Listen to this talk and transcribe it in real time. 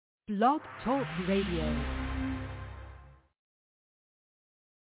Blog Talk Radio.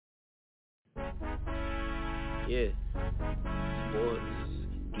 Yeah, sports,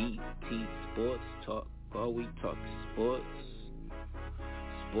 DT, sports talk, all we talk is sports.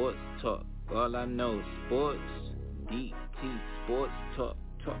 Sports talk, all I know is sports. DT, sports talk,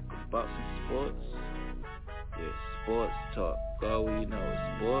 talk about some sports. Yeah, sports talk, all we know is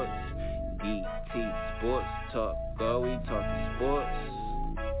sports. DT, sports talk, all we talk is sports.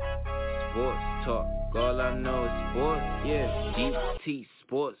 Sports talk, all I know is sports. Yeah, DT,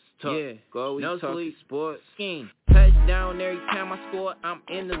 sports talk, yeah, all we talk is sports. Scheme, touchdown every time I score, I'm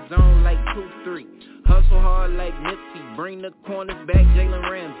in the zone like 2-3. Hustle hard like Nipsey, bring the corners back,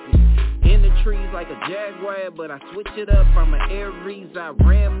 Jalen Ramsey. In the trees like a Jaguar, but I switch it up, I'm an Aries. I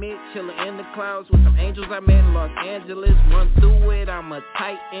ram it, chillin' in the clouds with some angels I met in Los Angeles. Run through it, I'm a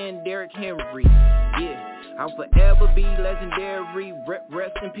tight end, Derrick Henry. Yeah, I'll forever be legendary.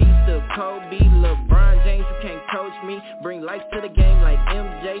 Rest in peace to Kobe, LeBron James, you can't coach me. Bring life to the game like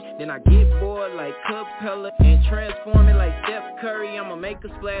MJ. Then I get bored like Capella and transform it like Steph Curry. I'ma make a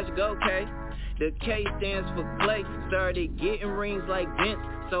splash, go K. The K stands for Clay. Started getting rings like Vince,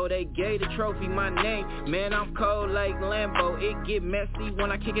 so they gave the trophy my name. Man, I'm cold like Lambo. It get messy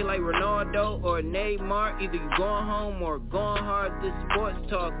when I kick it like Ronaldo or Neymar. Either you going home or going hard. This sports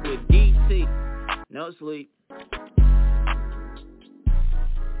talk with DT. No sleep.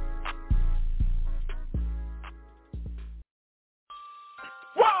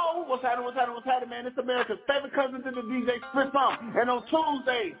 Whoa! What's happening, man? It's America's favorite cousin to the DJ Split Song. And on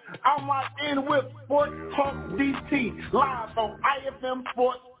Tuesdays, I'm locked in with SportsTalkDT, live on iFM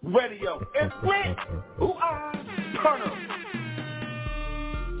Sports Radio. It's Split. Turn up.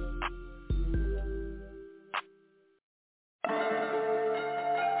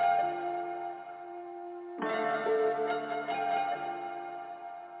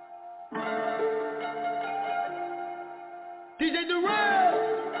 DJ Durant!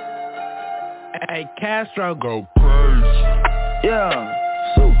 Hey, Castro, go crazy. Yeah,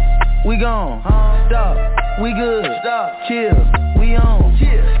 so we gone, stop, we good, stop, chill, we on,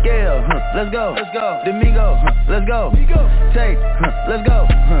 scale, let's go, Domingo, let's go, take, let's go,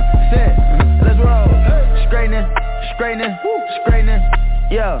 set, let's roll, straightening,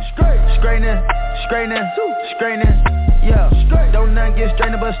 yeah, straightening, yeah, don't nothing get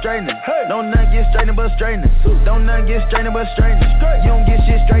strained but straightening, don't nothing get strained but straightening, don't nothing get strained but straightening, you don't get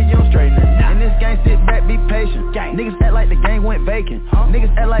shit straight, you don't straighten it. In this game, sit back, be patient. Niggas act like the game went vacant.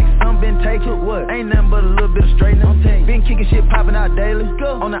 Niggas act like some been taken. What? Ain't nothing but a little bit of straightening. Been kicking shit popping out daily.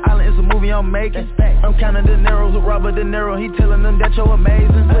 On the island, it's a movie I'm making. I'm counting the narrows with Robert De Niro. He telling them that you're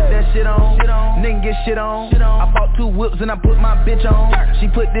amazing. Put that shit on. Nigga get shit on. I bought 2 whips and I put my bitch on. She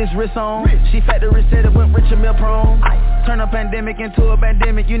put this wrist on. She factory said it went rich and meal prone. Turn a pandemic into a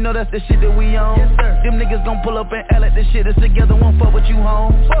pandemic. You know that's the shit that we on. Them niggas gon' pull up and act like this shit is together. Won't fuck with you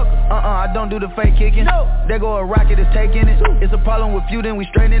home. I don't do the fake kicking. There go a rocket, is taking it. It's a problem with you, then we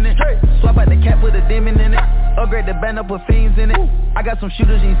straightening it. Swap out the cap, put a demon in it. Upgrade the band up with fiends in it. I got some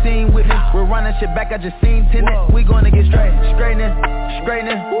shooters you ain't seen with me. We're running shit back, I just seen tenant. We gonna get straightening, yeah,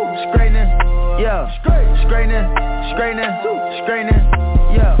 straightening, yeah.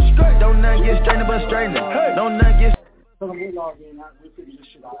 Don't nothing get strained but straightening. Don't nothing get. We log in, we figure this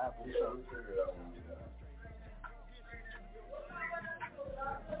shit out after the show.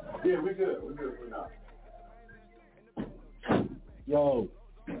 Yeah, we good for now. Yo,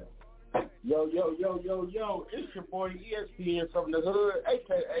 it's your boy ESPN from the hood,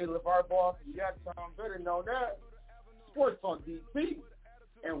 a.k.a. LeVar Ball from Jacktown, better known that, SportsTalkDT,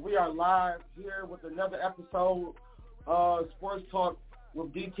 and we are live here with another episode of Sports Talk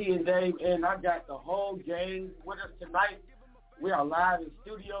with DT and Dave, and I got the whole gang with us tonight. We are live in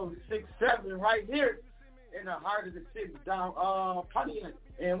Studio 6-7 right here in the heart of the city, down Pontiac.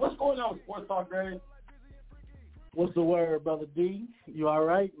 And what's going on, Sports Talk, Dave? What's the word, Brother D? You all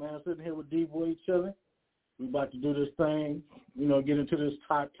right, man? Sitting here with D-Boy chilling. We about to do this thing, get into this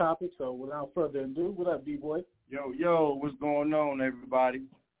hot topic. So without further ado, what up, D-Boy? Yo, what's going on, everybody?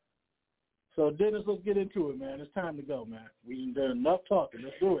 So, Dennis, let's get into it, man. It's time to go, man. We done enough talking.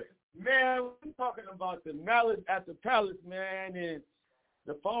 Let's do it. Man, we're talking about the Malice at the Palace, man, and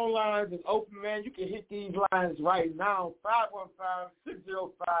the phone lines is open, man. You can hit these lines right now,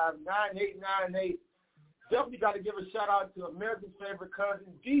 515-605-9898. Definitely got to give a shout-out to America's favorite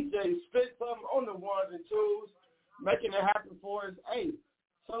cousin, DJ Spit Something on the ones and twos, making it happen for us. Hey,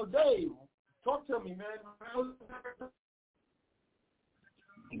 so, Dave, talk to me, man.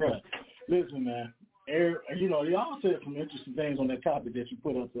 Yeah. Listen, man. Y'all said some interesting things on that topic that you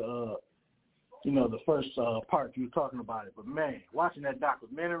put up the first part you were talking about it. But, man, watching that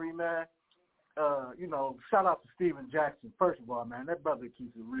documentary, man, shout out to Steven Jackson. First of all, man, that brother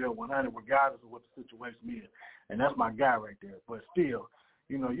keeps it real 100 regardless of what the situation is. And that's my guy right there. But still,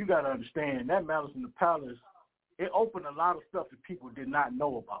 you got to understand that Malice in the Palace, it opened a lot of stuff that people did not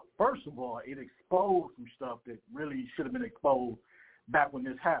know about. First of all, it exposed some stuff that really should have been exposed back when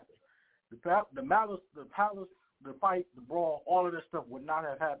this happened. The Malice, the Palace, the fight, the brawl, all of this stuff would not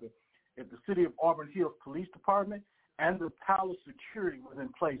have happened if the city of Auburn Hills Police Department and the Palace security was in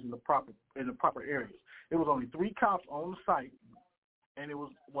place in the proper areas. There was only 3 cops on the site, and it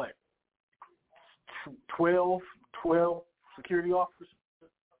was, 12 security officers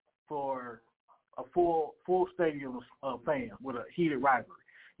for a full stadium of fans with a heated rivalry.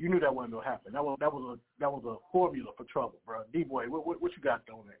 You knew that wasn't gonna happen. That was a formula for trouble, bro. D-Boy, what you got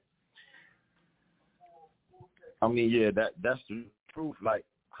on there? I mean, yeah, that's the truth. Like,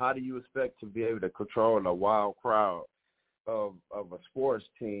 how do you expect to be able to control a wild crowd of a sports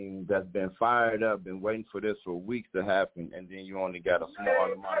team that's been fired up, been waiting for this for weeks to happen, and then you only got a small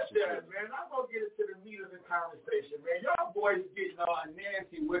amount of security? Man, I'm going to get into the meat of the conversation, man. Y'all boys getting all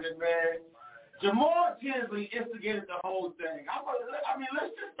nasty with it, man. Jamal Tinsley instigated the whole thing.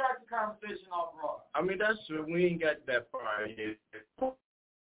 Let's just start the conversation off raw. I mean, that's true. We ain't got that far yet.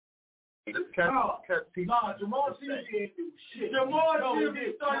 Jamal Tinsley didn't do shit. Jamal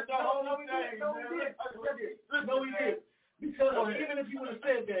Tinsley started the whole thing. No, he didn't. Because even if you would have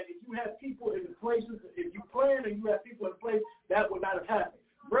said that, if you had people in the places, if you planned and you had people in place, that would not have happened.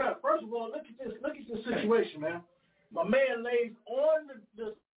 Bruh, first of all, look at this situation, man. My man lays on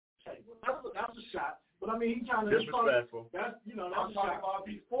the table. That was a shot. But I mean, he trying to disrespectful. That's I'm talking about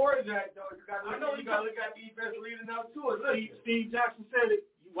before that, though. You got to look at the events leading up to it. Look, Steve Jackson said it.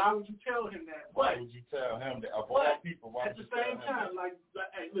 Why would you tell him that? Why would you tell him that? Of all people, why at the same time, like,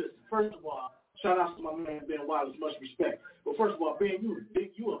 hey, listen. First of all, shout out to my man Ben Wallace, much respect. But first of all, Ben, you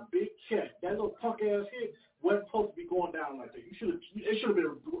a big cat. That little punk ass hit wasn't supposed to be going down like that. It should have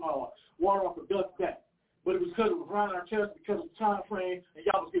been water off the duck's back. But it was because it was around our chest, because of the time frame, and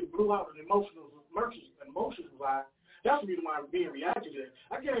y'all was getting blew out and emotions was high. That's the reason why I was being reacted to that.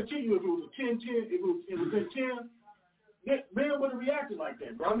 I guarantee you, if it was a 10-10, if it was within 10. Ben would have reacted like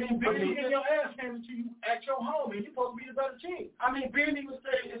that, bro. Ben, you get your ass handed to you at your home, and you're supposed to be the better team. Ben even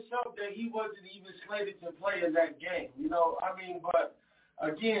said himself that he wasn't even slated to play in that game. But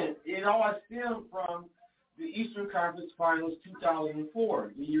again, it all stemmed from the Eastern Conference Finals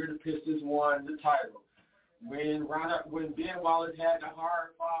 2004, the year the Pistons won the title. When Ben Wallace had the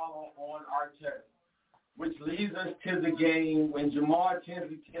hard foul on Artest, which leads us to the game when Jamal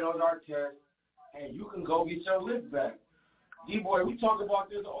Tinsley tells Artest, hey, you can go get your lick back. D-Boy, we talk about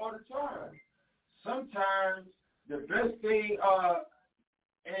this all the time. Sometimes the best thing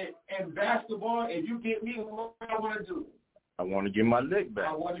in basketball, if you get me, what I want to do? I want to get my lick back.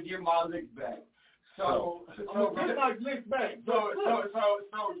 I want to get my lick back. So get my lick back. So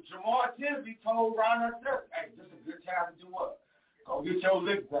Jamal Tinsley told Ron Artest, hey, this is a good time to do what? Go get your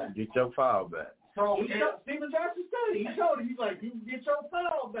lick back. Get your foul back. So Steven Jackson said it. He told him, he's like, you can get your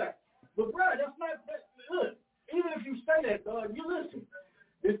foul back. But, bro, that's not that. Look, even if you say that, dog, you listen.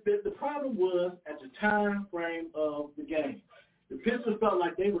 The problem was at the time frame of the game. The Pistons felt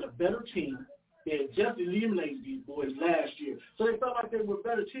like they were a better team. They had just eliminated these boys last year. So they felt like they were a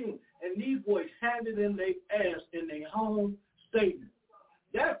better team. And these boys handed in their ass in their home stadium.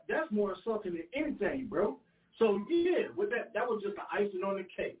 That's more insulting than anything, bro. So, yeah, with that was just the icing on the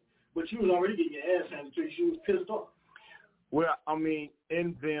cake. But you was already getting your ass handed to you. You was pissed off. Well, I mean,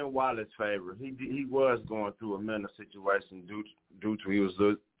 in Ben Wallace's favor, he was going through a mental situation due to he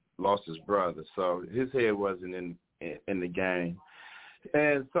lost his brother, so his head wasn't in the game.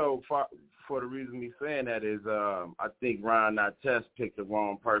 And so for the reason me saying that is, I think Ron Artest picked the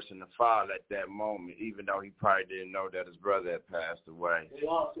wrong person to foul at that moment, even though he probably didn't know that his brother had passed away. They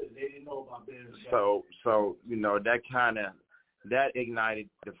all said they didn't know about Ben. So that ignited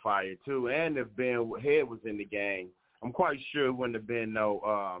the fire too. And if Ben Head was in the game, I'm quite sure it wouldn't have been no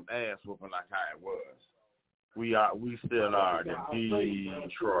ass whooping like how it was. We still are the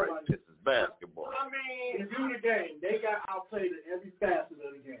Detroit Pistons basketball. In the game, they got outplayed in every facet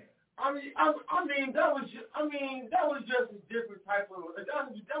of the game. That was just a different type of a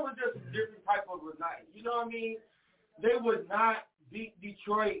night. You know what I mean? They would not beat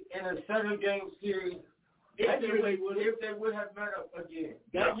Detroit in a 7-game series. If they would have met up again.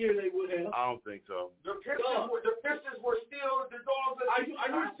 That year they would have. I don't think so. The Pistons were still the dogs. Are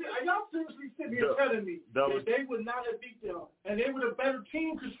y'all seriously sitting here telling me that they would not have beat them and they were a better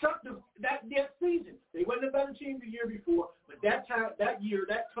team constructive that season? They weren't a better team the year before, but that year,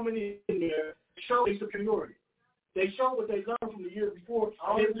 coming in there, show their superiority. They showed what they learned from the year before.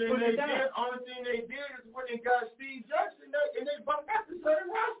 Only thing they did is when they got Steve Jackson, and they bumped out the same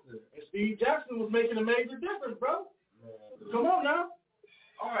roster. And Steve Jackson was making a major difference, bro. Come on now.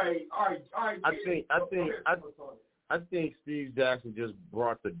 All right. I think Steve Jackson just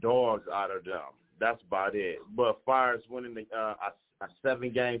brought the dogs out of them. That's about it. But as far as winning a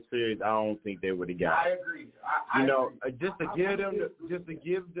 7-game series, I don't think they would have got it. I agree. Just to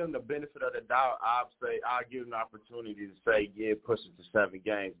give them the benefit of the doubt, I'll give them the opportunity to say, yeah, push it to 7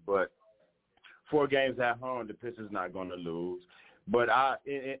 games. But 4 games at home, the Pistons not going to lose. But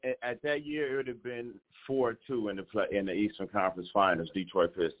at that year, it would have been 4-2 in the Eastern Conference Finals.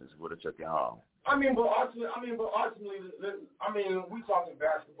 Detroit Pistons would have took it home. But ultimately, we talking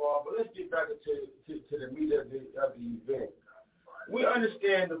basketball, but let's get back to the meat of the event. We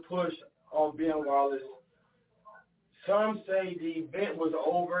understand the push on Ben Wallace. Some say the event was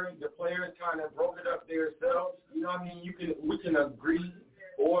over. The players kind of broke it up themselves. You know what I mean? We can agree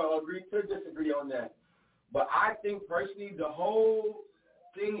or agree to disagree on that. But I think personally the whole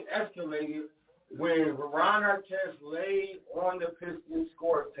thing escalated when Ron Artest laid on the Pistons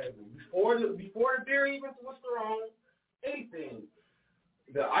score table. Before the beer even was thrown, anything.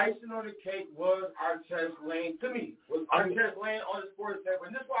 The icing on the cake was Artest laying, to me, was Artest laying on the score table.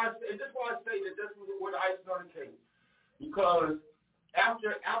 And this is why I say that this was the icing on the cake. Because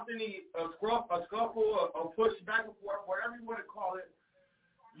after a scuffle, a push back and forth, whatever you want to call it,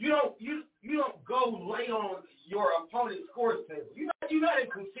 you don't go lay on your opponent's score table. You're not in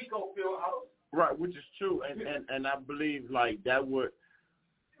Conseco Fieldhouse. Right, which is true, and I believe like that would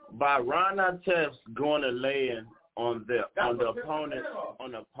by Ron Artest going to lay in on the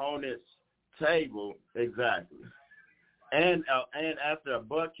opponent's table, exactly, and after a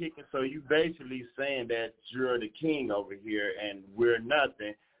butt kicking, so you basically saying that you're the king over here and we're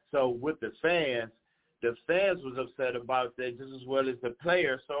nothing. So with the fans was upset about that just as well as the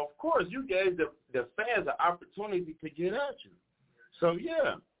players. So of course you gave the fans an opportunity to get at you. So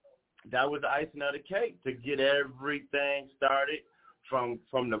yeah. That was the icing of the cake to get everything started from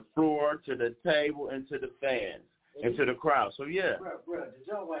the floor to the table and to the fans and to the crowd. So, yeah. Bro, did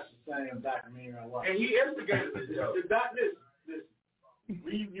y'all watch the same documentary I watched? And he instigated this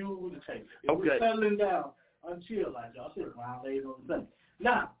review the tape. Okay. We're settling down until, like y'all said, Ron laid on the thing.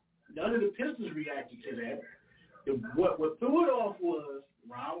 Now, none of the Pistons reacted to that. What threw it off was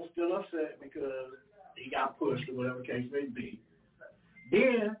Ron was still upset because he got pushed or whatever case may be.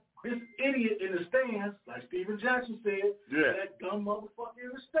 Then, this idiot in the stands, like Steven Jackson said, that dumb motherfucker in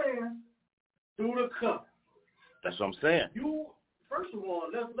the stands, threw the cup. That's what I'm saying. First of all,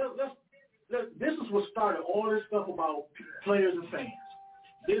 this is what started all this stuff about players and fans.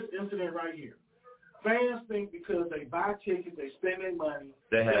 This incident right here. Fans think because they buy tickets, they spend their money.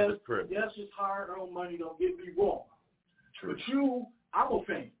 They have the privilege. Yes, it's hard-earned money. Don't get me wrong. True. But I'm a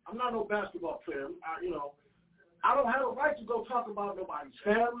fan. I'm not no basketball player. I don't have a right to go talk about nobody's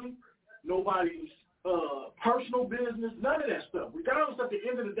family, nobody's personal business, none of that stuff. Regardless, at the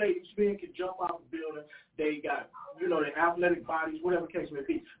end of the day, each man can jump out the building. They got, their athletic bodies, whatever the case may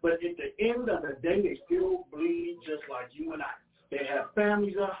be. But at the end of the day, they still bleed just like you and I. They have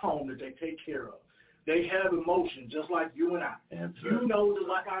families at home that they take care of. They have emotions just like you and I. You know, just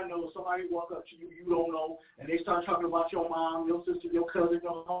like I know, somebody walk up to you, you don't know, and they start talking about your mom, your sister, your cousin,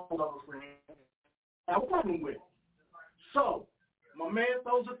 your home friend. I have a problem with it. So, my man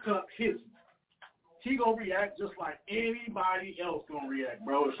throws a cup, hits me. He gonna react just like anybody else gonna react,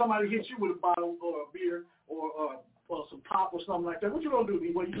 bro. If somebody hits you with a bottle or a beer or some pop or something like that, what you gonna do?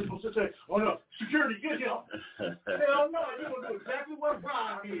 Well, you just gonna sit there, oh no, security, get him. Hell no, you gonna do exactly what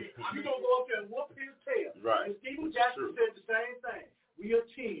Brian did. You gonna go up there and whoop his tail. Right. And Steven Jackson said the same thing. We a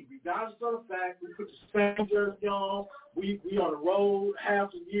team, regardless of the fact we put the same jersey on. We on the road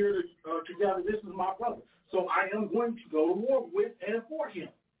half the year together. This is my brother. So I am going to go to war with and for him.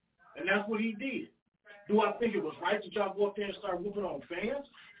 And that's what he did. Do I think it was right that y'all go up there and start whooping on fans?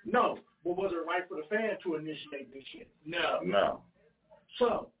 No. But was it right for the fan to initiate this shit? No.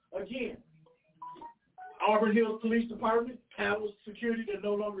 So, again, Auburn Hills Police Department, Palace Security that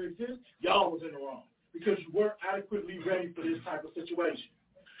no longer exists, y'all was in the wrong because you weren't adequately ready for this type of situation.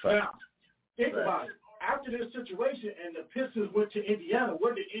 Now, think about it. After this situation and the Pistons went to Indiana,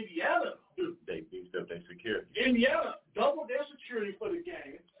 what did Indiana do? They beefed up their security. Indiana doubled their security for the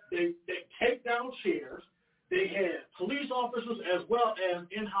game. They take down chairs. They had police officers as well as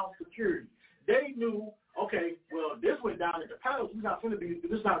in-house security. They knew, okay, well, this went down at the Palace. This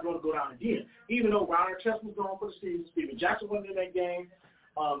is not going to go down again. Even though Ron Artest was going for the season, Steven Jackson wasn't in that game,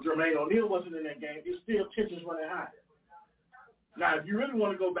 Jermaine O'Neal wasn't in that game, it's still tensions running high. Now, if you really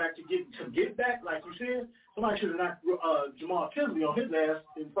want to go back to get back, like you said, somebody should have knocked Jamal Tinsley on his ass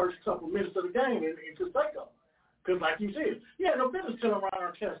in the first couple of minutes of the game in Conseco. Because, like you said, he had no business turning around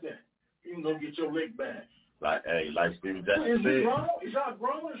and test that. You can go get your leg back. Like Steven Jackson said. Is y'all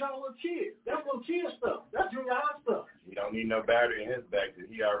grown? Is y'all little kids? That's little kid stuff. That's junior high stuff. He don't need no battery in his back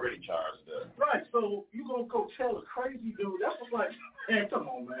because he already charged up. Right, so you going to go tell a crazy dude. That's what's like, man, come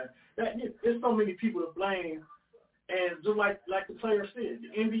on, man. There's so many people to blame. And just like the player said,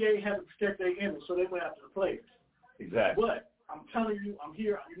 the NBA had to protect their image, so they went after the players. Exactly. But I'm telling you, I'm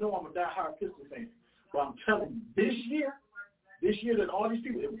here. You know I'm a diehard Pistons fan. But I'm telling you, this year that all these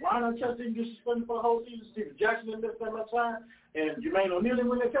people, if Ron Artest didn't get suspended for the whole season, Steven Jackson didn't miss that much time, and Jermaine O'Neal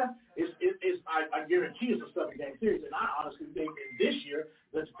didn't win that time, I guarantee it's a 7-game series. And I honestly think that this year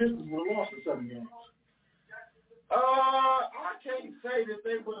that the Pistons would have lost the 7 games. I can't say that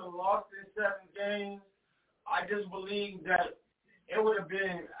they would have lost in 7 games. I just believe that it would have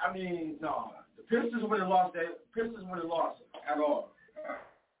been. I mean, no, the Pistons would have lost. Pistons would have lost at all.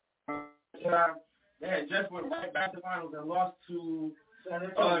 They had just went right back to the finals and lost to San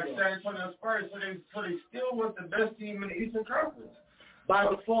Antonio Spurs. So they still was the best team in the Eastern Conference By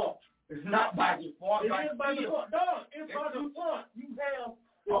default. It's not by default. It is by default. No, it's by default. You have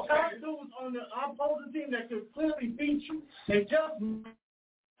the top dudes on the opposing team that could clearly beat you. They just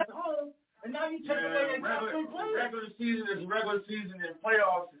at home. And now you take away their top 3 players. Regular season is regular season, and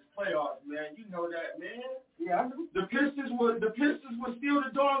playoffs is playoffs, man. You know that, man. Yeah, I do. The Pistons were still the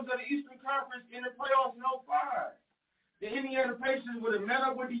dogs of the Eastern Conference in the playoffs in 05. The Indiana Pacers would have met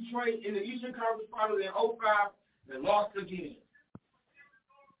up with Detroit in the Eastern Conference Finals in 05 and lost again.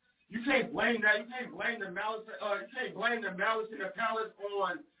 You can't blame that. You can't blame the Malice. You can't blame the Malice and the Palace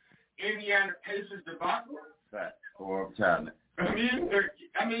on Indiana Pacers debacle. Fact. Or talent. I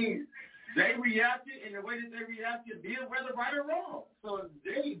mean. They reacted in the way that they reacted, be it whether right or wrong. So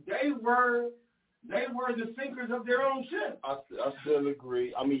they were the sinkers of their own ship. I still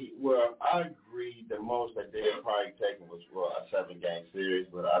agree. I mean, I agree the most that they had probably taken was a 7-game series,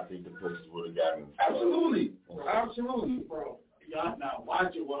 but I think the Pistons would have gotten Absolutely, bro. Y'all not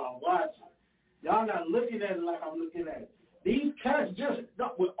watching what I'm watching. Y'all not looking at it like I'm looking at it. These cats just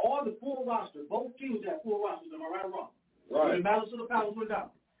with all the full roster, both teams have full rosters. Am I right or wrong? Right. The Malice of the Palace went down.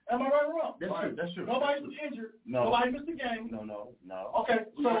 Am I right or wrong? That's true. Nobody was injured. No. Nobody missed the game. No. Okay,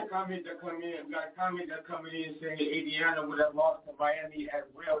 We got a comment that coming in saying Indiana would have lost to Miami as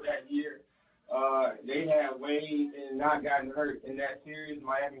well that year. They had Wade and not gotten hurt in that series.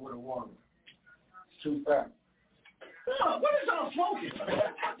 Miami would have won. It's true fact. What is y'all smoking?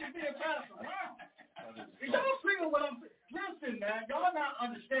 I'm just being kind of surrounded. Is y'all seeing what I'm saying? Listen, man, y'all not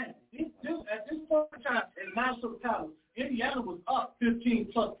understanding. At this point in time, in National College, Indiana was up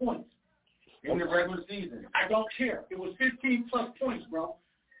 15-plus points. In the regular season. I don't care. It was 15-plus points, bro.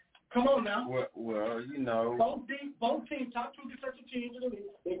 Come on now. Well, you know. Both teams, top 2 defensive teams in the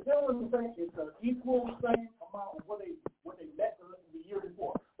league, they still think it's an equal same amount of what they met the year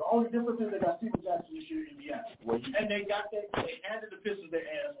before. The only difference is they got Steven Jackson this year in Indiana. And they handed the Pistons their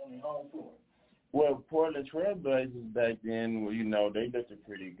ass on their home floor. Well, Portland Trailblazers back then, well, you know, they looked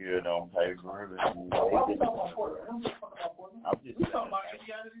pretty good on paper. Why are we talking about Portland? I'm just talking about Portland. We're talking about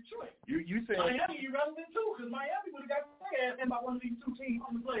Indiana, Detroit. You said Miami irrelevant too, because Miami would have got their ass in by one of these 2 teams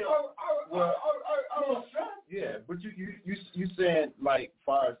in the playoffs. Yeah, but you saying like,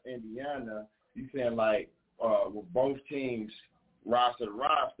 far as Indiana, you saying like, with both teams roster to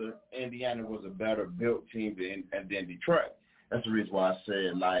roster, Indiana was a better built team than Detroit. That's the reason why I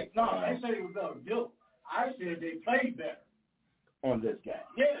said like. No, I didn't say it was better built. I said they played better on this game.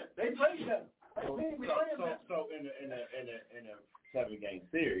 Yeah, they played better. So in a 7-game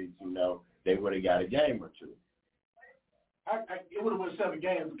series, you know, they would have got a game or 2. It would have went 7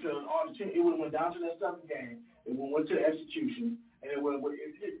 games because it would have went down to that 7th game. It would have went to execution, and it would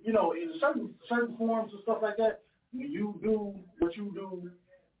you know, in certain forms and stuff like that. When you do what you do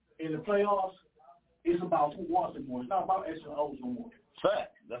in the playoffs, it's about who wants it more. It's not about X and O's no more.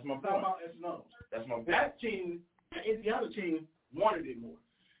 Fact. That's my point. It's not about X and O's. That's my point. That team, the other team, wanted it more.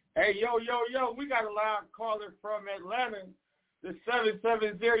 Hey, yo, we got a live caller from Atlanta, the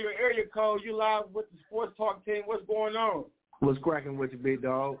 770 area code. You live with the Sports Talk team. What's going on? What's cracking with you, big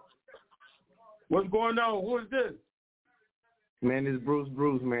dog? What's going on? Who is this? Man, this is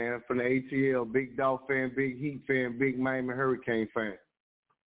Bruce, man, from the ATL. Big Dog fan, big Heat fan, big Miami Hurricane fan.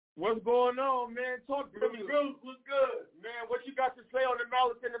 What's going on, man? Talk to me. Bruce, what's good? Man, what you got to say on the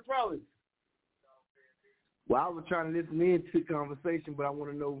Malice and the Palace? Well, I was trying to listen in to the conversation, but I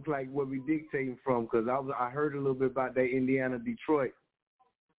want to know like where we dictating from because I heard a little bit about that Indiana Detroit.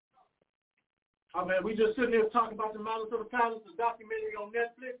 Oh, man, we just sitting here talking about the Malice of the Palace, the documentary on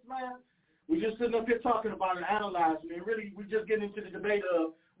Netflix, man. We just sitting up here talking about it, analyzing it. Really, we just getting into the debate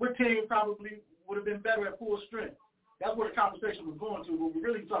of what team probably would have been better at full strength. That's where the conversation was going to, but we're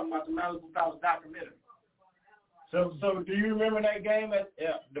really talking about the Malice of the Palace documentary. So do you remember that game at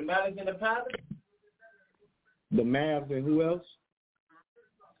the Malice and the Palace? The Mavs and who else?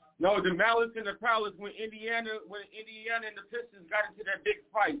 No, the Malice and the Palace when Indiana and the Pistons got into that big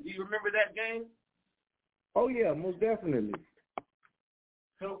fight. Do you remember that game? Oh yeah, most definitely.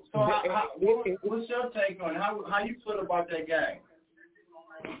 So what's your take on it? How you feel about that game?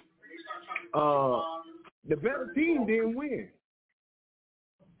 The better team didn't win.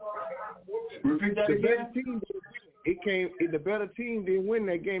 Repeat that again. The better team didn't win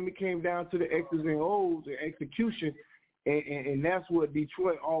that game. It came down to the X's and O's and execution, and that's what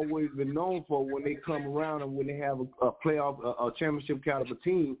Detroit always been known for when they come around and when they have a playoff, a championship caliber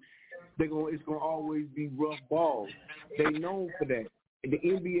team. It's gonna always be rough balls. They known for that. The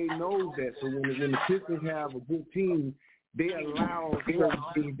NBA knows that. So when the Pistons have a good team, they allow certain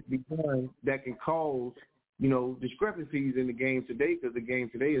things to be done that can cause, discrepancies in the game today because the game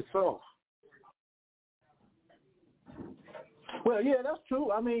today is soft. Well, yeah, that's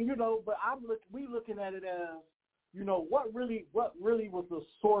true. I mean, but we looking at it as, what really was the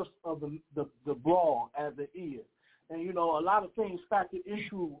source of the brawl as it is. And, a lot of things factored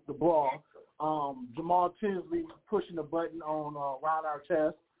into the brawl. Jamal Tinsley pushing the button on Ron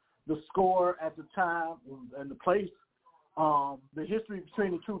Artest, the score at the time and the place, the history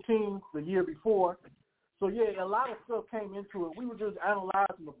between the two teams the year before. So, yeah, a lot of stuff came into it. We were just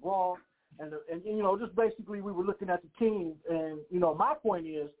analyzing the brawl, and just basically we were looking at the teams. And, my point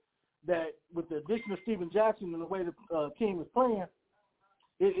is that with the addition of Steven Jackson and the way the team is playing,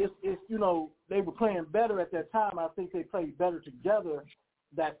 it's they were playing better at that time. I think they played better together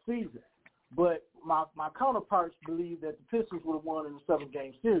that season. But my counterparts believe that the Pistons would have won in a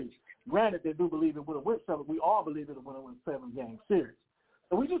 7-game series. Granted, they do believe it would have went 7. We all believe it would have won a 7-game series.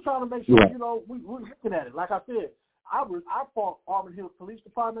 So we just trying to make sure, we're looking at it. Like I said, I fought Auburn Hills Police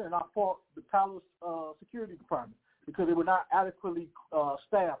Department and I fought the Palace Security Department because they were not adequately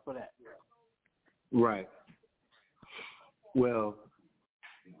staffed for that. Right. Well,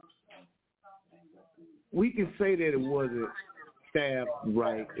 we can say that it wasn't staffed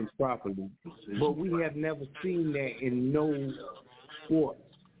right and properly, but we have never seen that in no sport,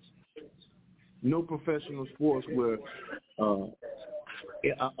 no professional sports where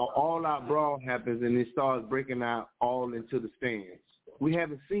all-out brawl happens and it starts breaking out all into the stands. We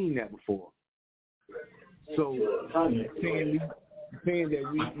haven't seen that before. So saying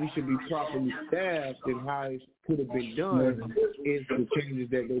that we should be properly staffed and how it could have been done is the changes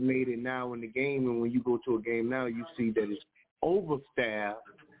that they made it now in the game. And when you go to a game now, you see that it's overstaffed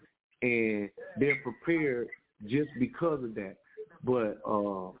and they're prepared just because of that. But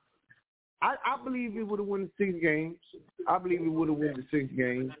I believe it would have won the 6 games. I believe it would have won the 6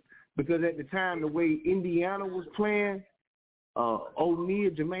 games because at the time, the way Indiana was playing,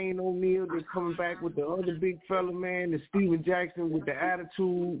 Jermaine O'Neal, they're coming back with the other big fella, man, and Steven Jackson with the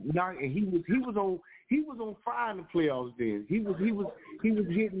attitude, and he was on fire in the playoffs. Then he was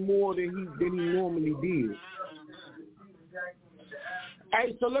hitting more than he normally did.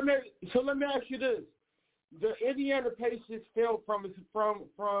 Hey, so let me ask you this: the Indiana Pacers felt from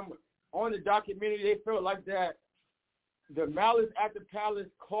on the documentary, they felt like that the Malice at the Palace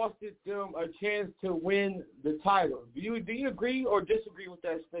costed them a chance to win the title. Do you agree or disagree with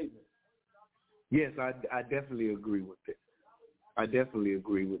that statement? Yes, I definitely agree with it.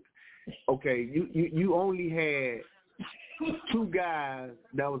 Okay, you only had 2 guys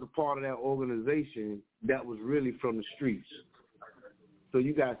that was a part of that organization that was really from the streets. So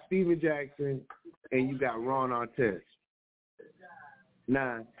you got Steven Jackson and you got Ron Artest.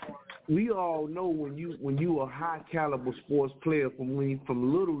 Now, we all know when you a high caliber sports player from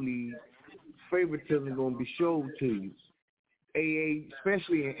Little League, favoritism gonna be shown to you.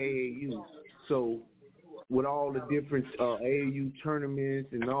 Especially in AAU. So with all the different AAU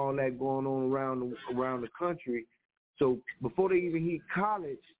tournaments and all that going on around the country, so before they even hit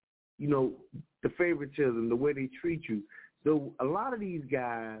college, the favoritism, the way they treat you. So a lot of these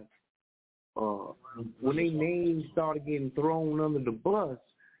guys, when their names started getting thrown under the bus,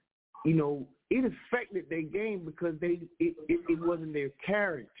 it affected their game because it wasn't their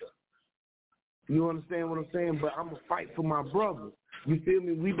character. You understand what I'm saying? But I'm going to fight for my brother. You feel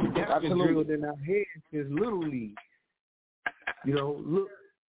me? We've been drilled in our heads since Little League.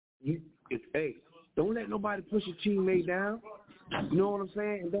 Don't let nobody push your teammate down. You know what I'm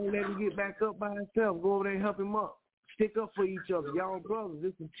saying? And don't let him get back up by himself. Go over there and help him up. Stick up for each other. Y'all brothers.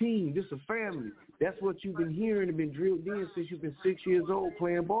 This is a team. This is a family. That's what you've been hearing and been drilled in since you've been 6 years old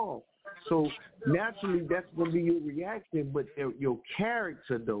playing ball. So naturally, that's going to be your reaction. But your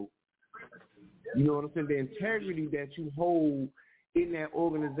character, though, you know what I'm saying? The integrity that you hold in that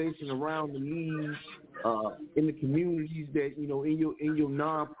organization, around the league, in the communities that, you know, in your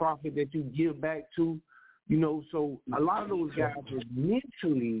nonprofit that you give back to, you know. So a lot of those guys are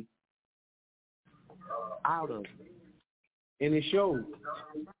mentally out of it, and it shows.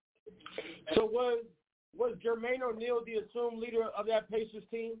 So was Jermaine O'Neal the assumed leader of that Pacers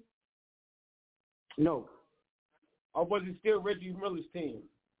team? No. Or was it still Reggie Miller's team?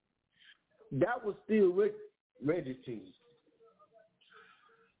 That was still Reggie's team.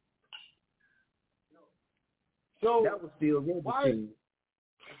 So that was still Reggie's team.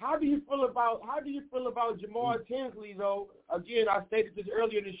 How do you feel about Jamal Tinsley, though? Again, I stated this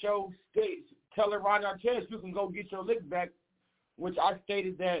earlier in the show. Telling Ron Artest you can go get your lick back, which I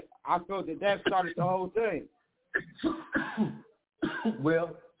stated that I felt that started the whole thing.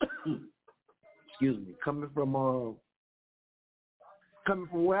 Well, excuse me, coming from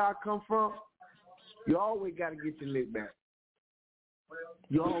where I come from, you always got to get your lick back.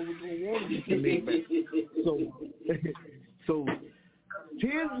 You always gonna want to get your lick back. So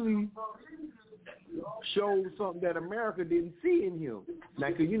Tinsley showed something that America didn't see in him. Now,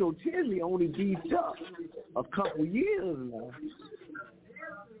 because, you know, Tinsley only beefed up a couple years now.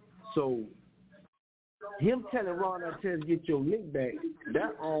 So him telling Ron Artest, get your lick back,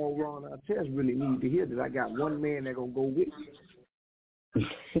 that all Ron Artest really needs to hear, that I got one man that going to go with me.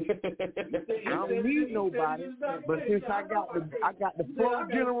 I don't need nobody, but since I got the floor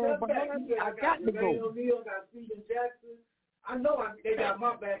general behind me, I got to go. I know they got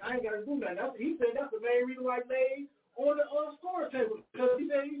my back. I ain't got to do nothing. He said that's the main reason why he laid on the score table, because he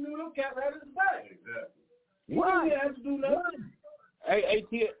said he knew them cats had his back. Exactly. Why? He didn't have to do nothing. Hey,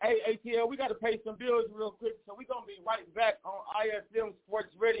 ATL, we got to pay some bills real quick, so we're going to be right back on iFM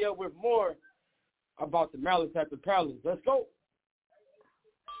Sports Radio with more about the Malice at the Palace. Let's go.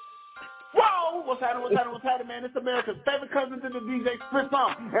 Whoa! What's happening, man? It's America's favorite cousin to the DJ Split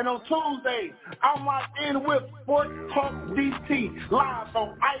Song. And on Tuesdays, I'm locked in with SportsTalkDT, live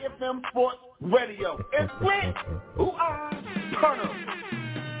on iFM Sports Radio. It's Split. Turn up.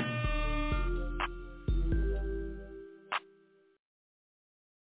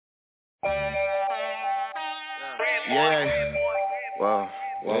 Yeah. Whoa.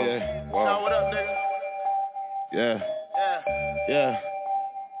 Yeah. Whoa. What up, nigga? Yeah.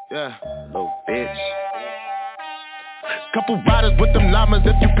 Little bitch. Couple riders with them llamas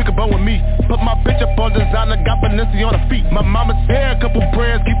if you pick a bone with me. Put my bitch up on designer, got Balenciaga on her feet. My mama's hair, couple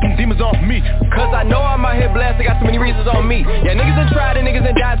prayers, keep them demons off me. Cause I know I'm out here blessed, I got too many reasons on me. Yeah, niggas done tried and niggas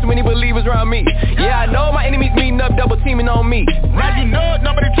done died, too many believers around me. Yeah, I know my enemies meeting up, double teaming on me. Now you know it,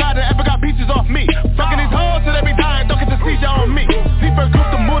 nobody tried to ever got pieces off me. Fucking these hoes till they be dying, don't get the seizure on me. Sleeper group,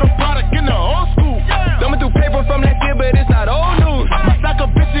 the move the product in the old school. Thumbing through paper from last year, but it's not old news. My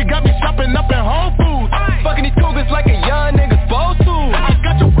sucker bitch, she got me shopping up in Whole Foods. Fucking these cougars like a young nigga supposed to. I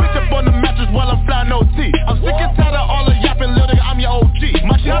got your bitch up on the mattress while I'm flying OT. I'm sick and tired of all the yapping, little nigga, I'm your OG.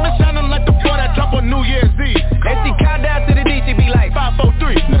 My diamond shining like the boy that drop on New Year's Eve. And she count down to the D, she be like 5, 4,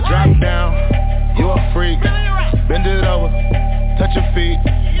 3. Now drop down, you a freak. Bend it over, touch your feet.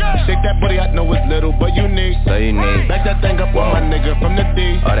 Shake that booty, I know it's little, but unique. So unique. Back that thing up on my nigga from the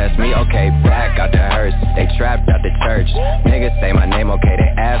D. Oh, that's me, okay, back out the hearse. They trapped out the church. Niggas say my name, okay, they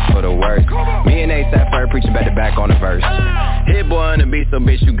ask for the worst. Me and A$AP Ferg preaching back to back on the verse. Hit boy on the beat, so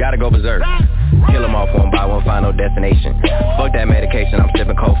bitch, you gotta go berserk. Kill them off one by one, final destination. Fuck that medication, I'm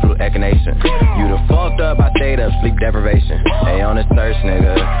sipping cold flu echinacea. You done fucked up, I stayed up, sleep deprivation. Hey, on the search,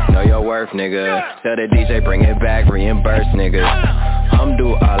 nigga, know your worth, nigga. Tell the DJ, bring it back, reimburse, nigga. I'm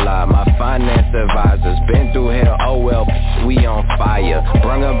due a lot, my finance advisors been through hell, oh well, we on fire.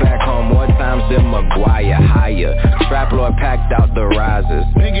 Bring her back home more times than Maguire, higher. Strap Lord packed out the risers.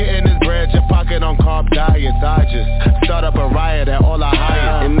 Nigga in his bread, your pocket on carb diets. I just start up a riot at all I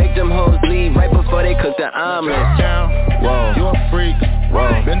hire. And make them hoes leave right before they cook the omelet. Whoa, you a freak.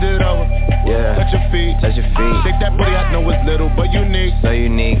 Whoa, bend it over. Yeah, touch your feet. Shake that booty, I know it's little but unique. So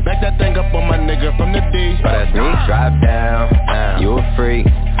unique. Back that thing up on my nigga from the D. Oh, that's me. Drop down. You a freak.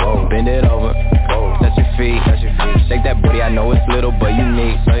 Whoa, bend it over. Whoa, touch your feet. Shake that booty, I know it's little but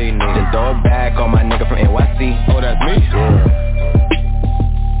unique. So unique. Then throw it back on my nigga from NYC. Oh, that's me.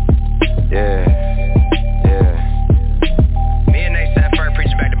 Yeah. Me and A$AP Ferg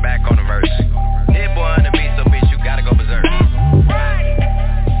preaching back to back on the verse. Hit boy on the beat, so bitch, you gotta go berserk.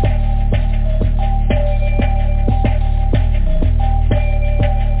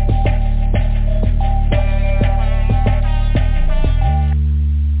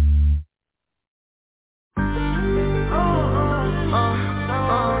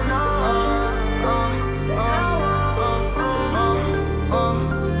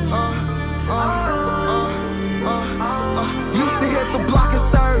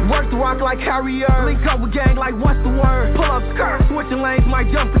 like Harrier. Link up with gang like what's the word? Pull up skirt, switching lanes,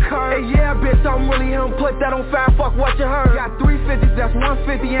 might jump the curb. Hey, yeah, bitch, I'm really him, put that on fire, fuck what you heard. Got 350s, that's 150,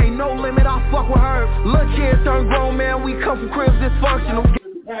 ain't no limit, I'll fuck with her. Look here, turn grown man, we come from cribs dysfunctional.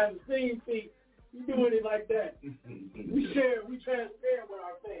 Have the same thing, you doing it like that. We transparent with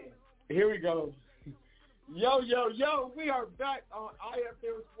our fans. Here we go. Yo, we are back on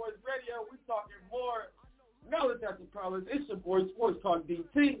iFM Sports Radio. We talking more. Now that that's the problem, it's your boy Sports Talk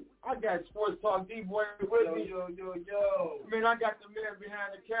DT. I got Sports Talk D boy with me. Yo. Man, I got the man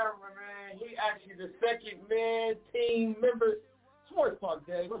behind the camera, man. He actually the second man team member. Sports Talk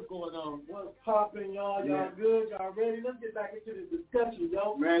Day, what's going on? What's popping, y'all? Y'all good? Y'all ready? Let's get back into the discussion,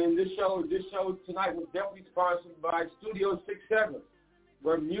 yo. Man, this show tonight was definitely sponsored by Studio 67,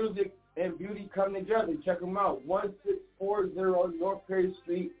 where music and beauty come together. Check them out. 1640 North Perry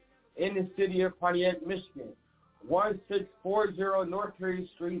Street in the city of Pontiac, Michigan. 1640 North Perry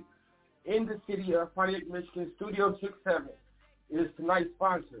Street in the city of Pontiac, Michigan. Studio 67 is tonight's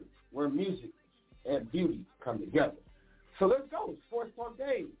sponsor, where music and beauty come together. So let's go. Sports Talk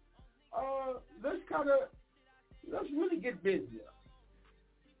Day. Let's really get busy.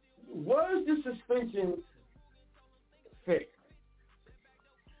 Was the suspension fair?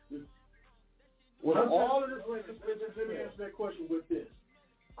 With all of this, let me answer that question with this.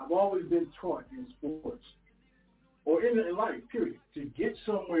 I've always been taught in sports, or in life, period, to get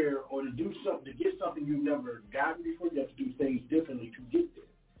somewhere or to do something, to get something you've never gotten before, you have to do things differently to get there.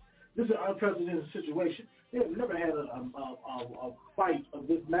 This is an unprecedented situation. They've never had a fight of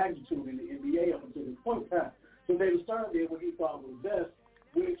this magnitude in the NBA up until this point in time. So they started there what he thought was best,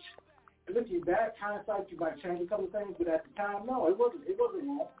 which, looking back, hindsight, you might change a couple of things, but at the time, no, it wasn't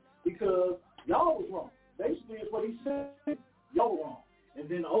wrong, because y'all was wrong. Basically, it's what he said. Y'all were wrong. And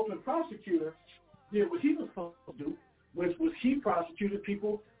then the open prosecutor did what he was supposed to do, which was he prosecuted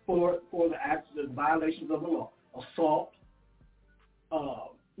people for the acts, the violations of the law, assault,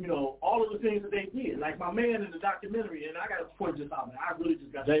 all of the things that they did. Like my man in the documentary, and I got to point this out, man. I really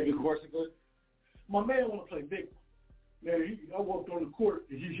just got David Corsica. My man want to play victim. Man, I walked on the court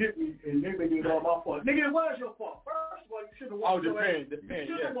and he hit me, and they made it all my fault. Nigga, it was your fault. First of all, you should have walked your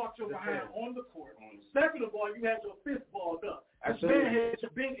behind on the court. Second of all, you had your fist balled up. This man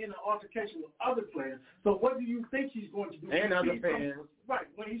had been in an altercation with other players. So what do you think he's going to do? And other fans. Right.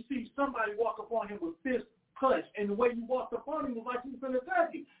 When he sees somebody walk up on him with fists clutched, and the way you walked up on him was like he was going to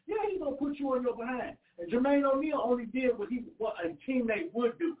attack you. Yeah, he's going to put you on your behind. And Jermaine O'Neal only did what a teammate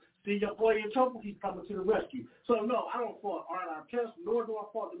would do. See your boy in trouble, he's coming to the rescue. So, no, I don't fault Arnold Artest, nor do I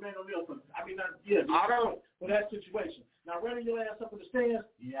fault Jermaine O'Neal for that situation. Now, running your ass up in the stands,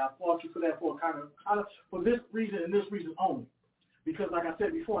 yeah, I fault you for that for for this reason and this reason only. Because, like I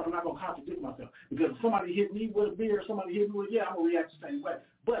said before, I'm not going to contradict myself. Because if somebody hit me with a beer, somebody hit me with I'm going to react the same way.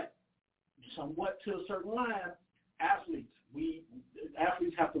 But, somewhat to a certain line, athletes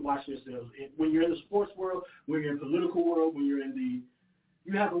have to watch themselves. When you're in the sports world, when you're in the political world, when you're in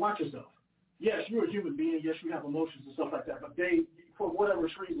you have to watch yourself. Yes, you're a human being. Yes, you have emotions and stuff like that. But for whatever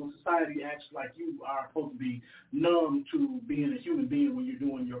reason, society acts like you are supposed to be numb to being a human being when you're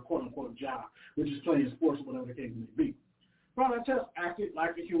doing your quote-unquote job, which is playing sports or whatever the case may be. Ron Artest acted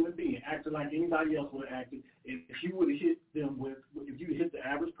like a human being, acted like anybody else would have acted. If you would have hit them if you hit the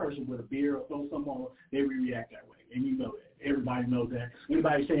average person with a beer or throw something on, they would react that way. And you know that. Everybody knows that.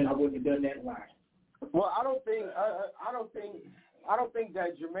 Anybody saying I wouldn't have done that, lying. Well, I don't think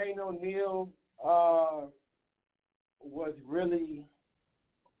that Jermaine O'Neal was really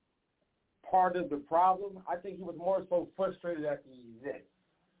part of the problem. I think he was more so frustrated at the event.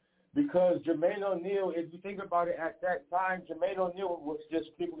 Because Jermaine O'Neal, if you think about it at that time, Jermaine O'Neal was just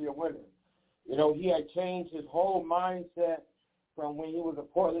strictly a winner. He had changed his whole mindset from when he was a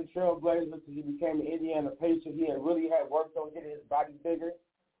Portland Trail Blazer to he became an Indiana Pacer. He had worked on getting his body bigger.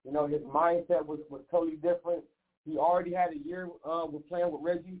 His mindset was totally different. He already had a year with playing with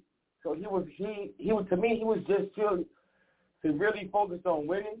Reggie. So he was to me, he was just really focused on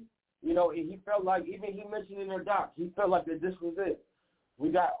winning. And he felt like, even he mentioned in their doc, he felt like that this was it. We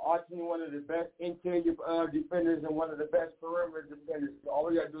got Austin, one of the best interior defenders and one of the best perimeter defenders. All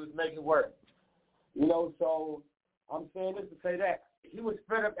we got to do is make it work. So I'm saying this to say that. He was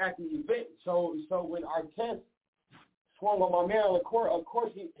fed up at the event. So when Artest swung on my man on the court, of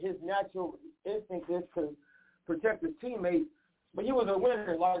course his natural instinct is to protect his teammate, but he was a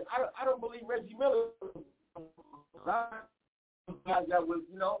winner. Like, I don't believe Reggie Miller that was,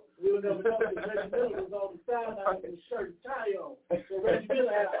 We'll never know that Reggie Miller was on the sideline with his shirt and tie on. So Reggie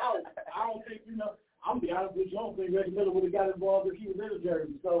Miller had an out. I don't think, I'm be honest with you, I don't think Reggie Miller would have got involved if he was in a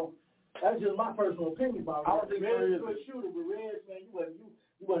jersey. So that's just my personal opinion about it. I don't think Red's a good shooter, but Reds, man,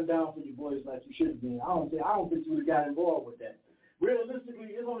 You wasn't down for your boys like you should have been. I don't think you would have got involved with that.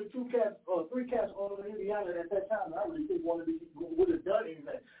 Realistically, there's only 3 cats on Indiana at that time. I really think one of these would have done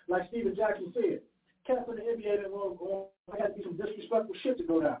anything. Like Steven Jackson said, cats in the NBA didn't want to go on. I had to be some disrespectful shit to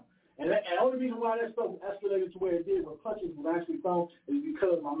go down. And the only reason why that stuff escalated to where it did, where punches were actually thrown, is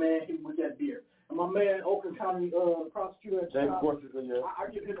because my man hit with that beer. And my man, Oakland County prosecutor, I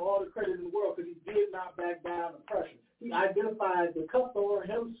give him all the credit in the world because he did not back down the pressure. He identified the cup thrower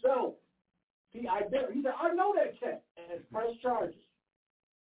himself. He said, I know that cat, and press charges.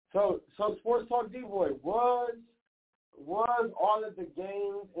 So Sports Talk D-Boy, was all of the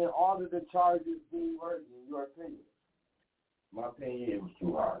games and all of the charges being worthy, in your opinion? My opinion, it was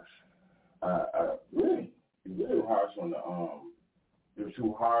too harsh. Really? It was too harsh on it was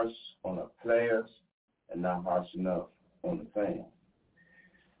too harsh on the players and not harsh enough on the fans.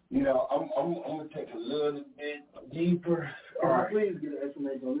 You know, I'm gonna take a little bit deeper. All right. Please get an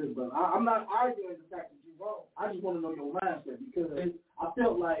explanation on this, but I'm not arguing the fact that you're wrong. I just want to know your mindset because I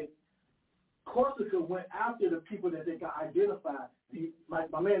felt like Corsica went after the people that they got identified.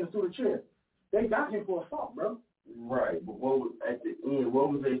 Like my man in the chair, they got him for assault, bro. Right, but at the end,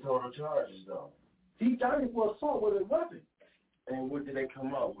 what was their total charges though? He got him for assault with a weapon. And what did they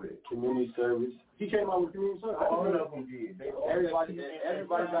come up with? Community service. He came out with community service. All of them did. Everybody got. That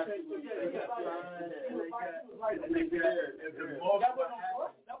wasn't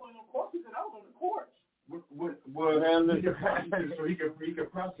on court because I was on the court. Well, so he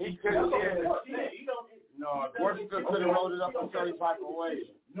could prosecute. No, Corsica could have rolled it up in 35 ways.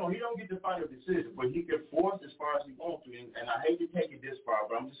 No, he don't get the final decision, but he can force as far as he wants to. And I hate to take it this far,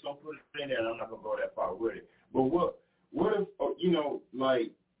 but I'm just gonna put it in there, and I'm not gonna go that far with it. But what if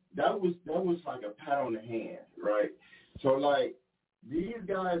like that was like a pat on the hand, right? So like these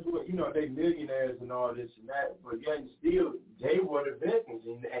guys were, they millionaires and all this and that, but yet still they were the victims,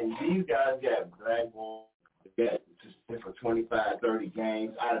 and these guys got blackballed. Got for 25, 30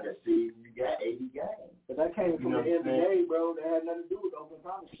 games out of the season. You got 80 games. But that came from the NBA, bro. That had nothing to do with Oakland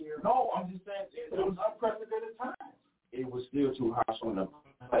County here. No, I'm just saying it was unprecedented times. It was still too harsh on the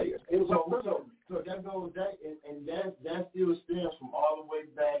players. So that goes that, and that still stems from all the way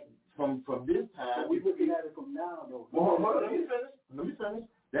back from this time. So we looking at it from now, though. Well, let me finish.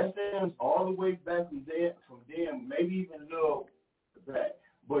 That stems all the way back from them, maybe even a little back.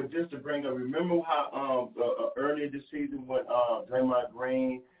 But just to bring up, remember how earlier this season when Draymond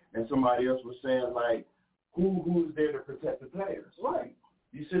Green and somebody else was saying, like, who's there to protect the players? Right.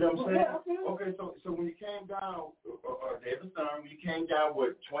 You see what I'm saying? Yeah, okay, so when you came down, David Stern, when you came down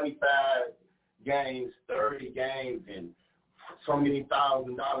with 25 games, 30 games, and so many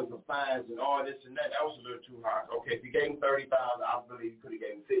 $1,000 of fines and all this and that was a little too hard. Okay, if you gave him $30,000, I believe you could have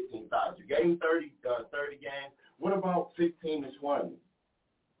gave him $15,000. You gave him 30 games. What about 15 to 20?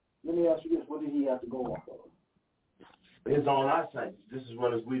 Let me ask you this: what did he have to go off of? His own eyesight. This is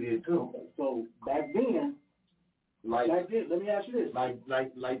what we did too. Okay, so back then, let me ask you this: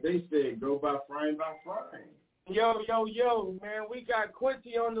 like they said, go by frame by frame. Yo, man, we got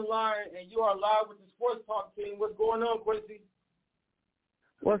Quincy on the line, and you are live with the Sports Talk team. What's going on, Quincy?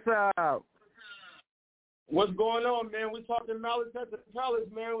 What's up? What's going on, man? We're talking Malice at the Palace,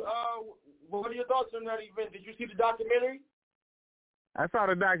 man. What are your thoughts on that event? Did you see the documentary? I saw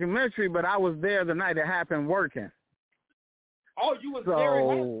the documentary, but I was there the night it happened working. Oh, you was there,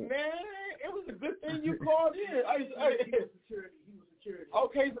 man. It was a good thing you called in. He was security.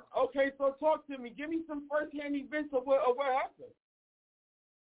 Okay. So talk to me. Give me some first-hand events of what happened.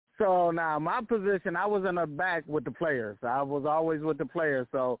 So now my position, I was in the back with the players. I was always with the players.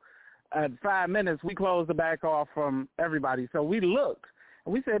 So at 5 minutes, we closed the back off from everybody. So we looked,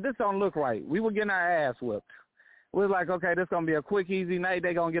 and we said, this don't look right. We were getting our ass whipped. We were like, okay, this is going to be a quick, easy night.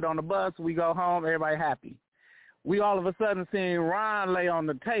 They're going to get on the bus. We go home. Everybody happy. We all of a sudden seen Ron lay on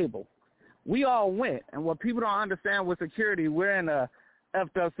the table. We all went. And what people don't understand with security, we're in a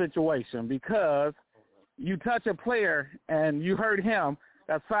effed up situation because you touch a player and you hurt him,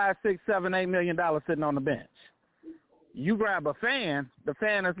 that's $5, $6, $7, $8 million sitting on the bench. You grab a fan, the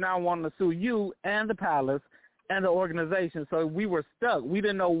fan is now wanting to sue you and the Palace and the organization. So we were stuck. We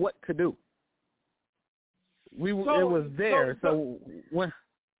didn't know what to do. It was there. So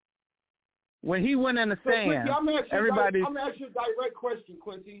when he went in the stand, everybody. I'm asking you a direct question,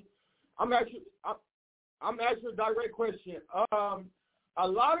 Quincy. I'm asking you a direct question. A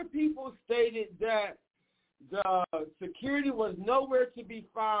lot of people stated that the security was nowhere to be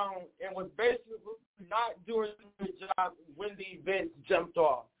found and was basically not doing the job when the event jumped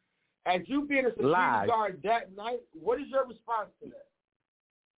off. As you being a security guard that night, what is your response to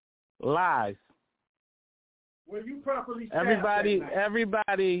that? Lies. When you properly staff everybody.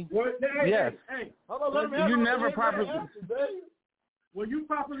 Yes. Hey, hold on, let me you never properly. When you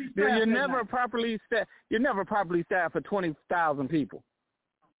properly staff, you're never properly staffed for 20,000 people.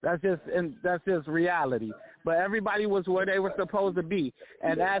 That's just reality. But everybody was where they were supposed to be,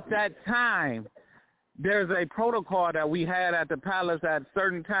 and at that time, there's a protocol that we had at the Palace at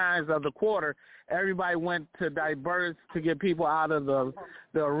certain times of the quarter. Everybody went to diverse to get people out of the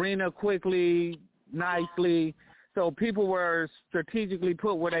arena quickly, nicely. So people were strategically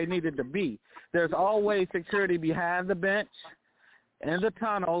put where they needed to be. There's always security behind the bench, in the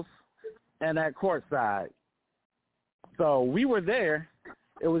tunnels, and at courtside. So we were there.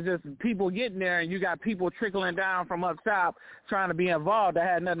 It was just people getting there, and you got people trickling down from up top trying to be involved that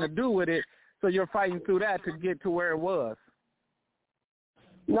had nothing to do with it. So you're fighting through that to get to where it was.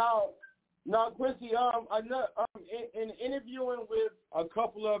 Now, Quincy, in interviewing with a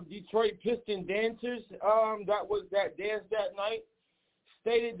couple of Detroit Piston dancers that danced that night,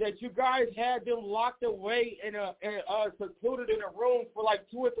 stated that you guys had them locked away in secluded in a room for like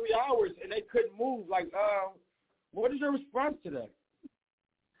 2 or 3 hours, and they couldn't move. What is your response to that?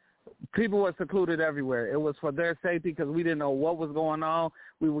 People were secluded everywhere. It was for their safety because we didn't know what was going on.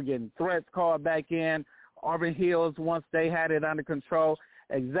 We were getting threats called back in. Auburn Hills, once they had it under control,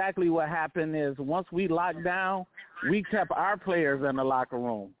 exactly what happened is once we locked down, we kept our players in the locker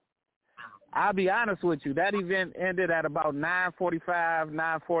room. I'll be honest with you, that event ended at about 9:45,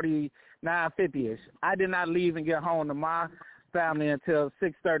 9:40, 9:50-ish. I did not leave and get home to my family until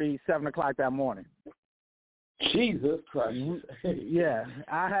 6:30, 7 o'clock that morning. Jesus Christ. Yeah,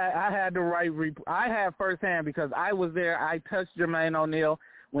 I had the right I had firsthand because I was there. I touched Jermaine O'Neal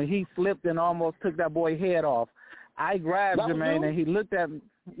when he slipped and almost took that boy's head off. I grabbed Jermaine and he looked at me.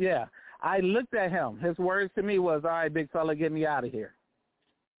 Yeah, I looked at him. His words to me was, "All right, big fella, get me out of here."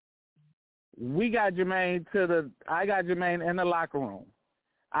 I got Jermaine in the locker room.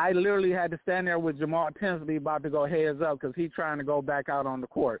 I literally had to stand there with Jamal Tinsley about to go heads up because he's trying to go back out on the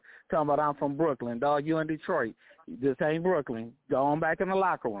court, talking about I'm from Brooklyn. Dog, you in Detroit. This ain't Brooklyn. Go on back in the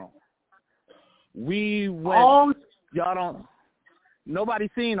locker room. We went, nobody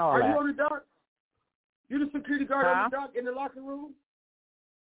seen all that. Are you on the dock? You the security guard on the dock in the locker room?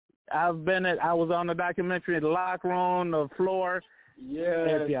 I was on the documentary, the locker room, the floor.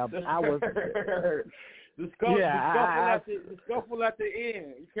 Yeah, I was. The scuffle at the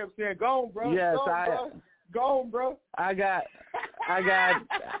end. You kept saying, "Go on, bro." Yes, go on, bro. I got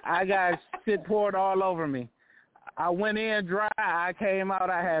shit poured all over me. I went in dry. I came out.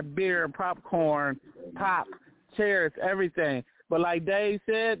 I had beer, popcorn, pop, chairs, everything. But like Dave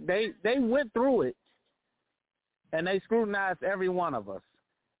said, they went through it, and they scrutinized every one of us.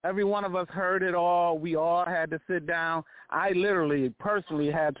 Every one of us heard it all. We all had to sit down. I literally,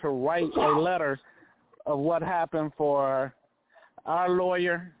 personally had to write a letter of what happened for our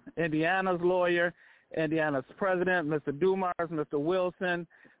lawyer, Indiana's lawyer, Indiana's president, Mr. Dumars, Mr. Wilson,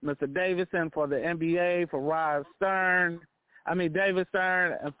 Mr. Davidson for the NBA, for David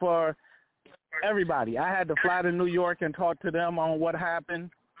Stern, and for everybody. I had to fly to New York and talk to them on what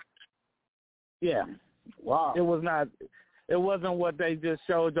happened. Yeah. Wow. It wasn't what they just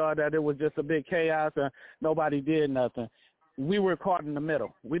showed y'all, that it was just a big chaos and nobody did nothing. We were caught in the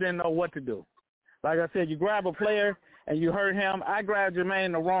middle. We didn't know what to do. Like I said, you grab a player and you hurt him. I grabbed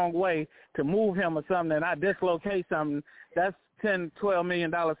Jermaine the wrong way to move him or something, and I dislocate something. That's $10, $12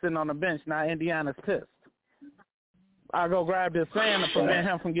 million sitting on the bench. Now Indiana's pissed. I go grab this fan to prevent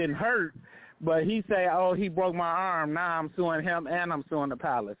him from getting hurt, but he say, "Oh, he broke my arm. Now I'm suing him and I'm suing the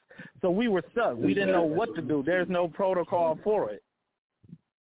Palace." So we were stuck. We didn't know what to do. There's no protocol for it.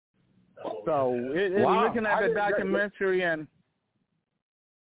 So looking at the documentary and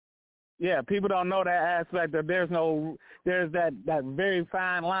yeah, people don't know that aspect that there's that very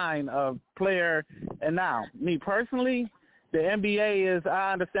fine line of player and now. Me personally, the NBA is,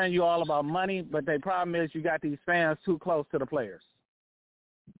 I understand you all about money, but the problem is you got these fans too close to the players.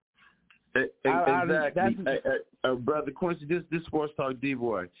 Exactly. Brother Quincy, this Sports Talk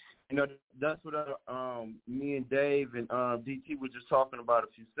D-Boy. You know, that's what me and Dave and DT were just talking about a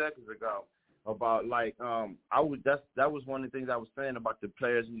few seconds ago. About that was one of the things I was saying about the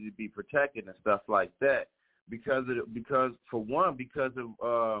players need to be protected and stuff like that because of the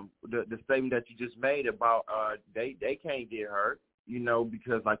statement that you just made about they can't get hurt, you know,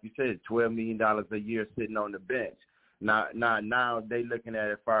 because like you said, $12 million a year sitting on the bench. Now they looking at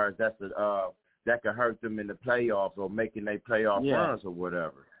it as far as that could hurt them in the playoffs or making their playoff runs or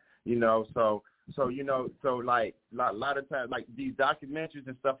whatever, you know. So like a lot of times, like these documentaries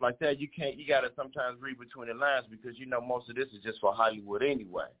and stuff like that, you gotta sometimes read between the lines because you know most of this is just for Hollywood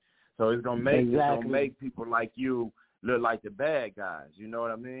anyway. So it's gonna make people like you look like the bad guys. You know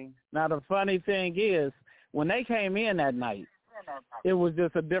what I mean? Now the funny thing is, when they came in that night, it was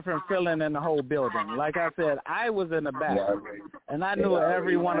just a different feeling in the whole building. Like I said, I was in the back, and I knew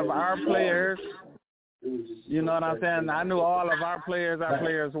every one of our players. You know what I'm saying? I knew all of our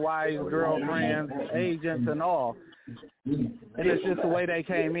players' wives, girlfriends, agents, and all. And it's just the way they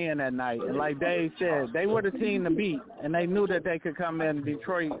came in that night. And like Dave said, they were the team to beat, and they knew that they could come in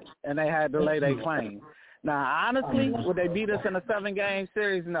Detroit, and they had to lay their claim. Now, honestly, would they beat us in a 7-game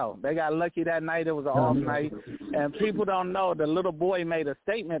series? No. They got lucky that night. It was an off night. And people don't know the little boy made a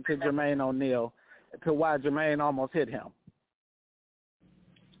statement to Jermaine O'Neal to why Jermaine almost hit him.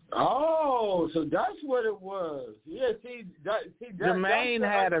 Oh, so that's what it was. Yeah, Jermaine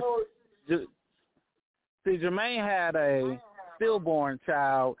had a stillborn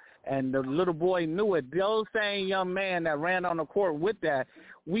child, and the little boy knew it. Those same young man that ran on the court with that,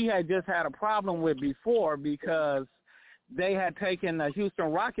 we had just had a problem with before because they had taken the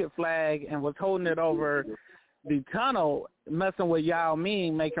Houston Rocket flag and was holding it over the tunnel, messing with Yao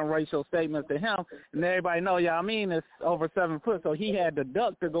Ming, making racial statements to him. And everybody know Yao Ming is over 7 foot, so he had to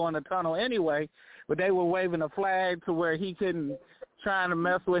duck to go in the tunnel anyway. But they were waving a flag to where he couldn't, trying to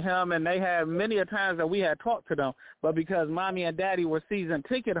mess with him, and they had many a times that we had talked to them. But because Mommy and Daddy were season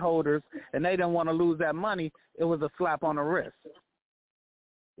ticket holders and they didn't want to lose that money, it was a slap on the wrist.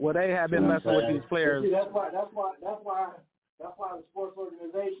 Well, they have been messing with these players. See, that's why the sports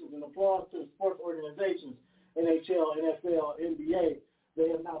organizations, and applause to the sports organizations, NHL, NFL, NBA, they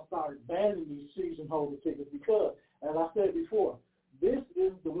have now started banning these season holder tickets because, as I said before, this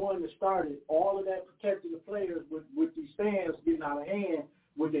is the one that started all of that protecting the players with these fans getting out of hand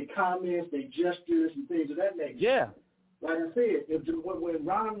with their comments, their gestures, and things of that nature. Yeah. Like I said, when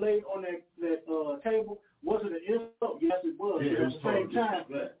Ron laid on that table, was it an insult? Yes, it was. Yeah, at the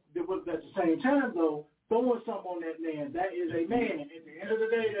same time, though, throwing something on that man, that is a man. At the end of the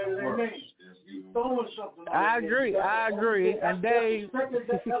day, that is a man. Throwing something on I agree. And Dave. That's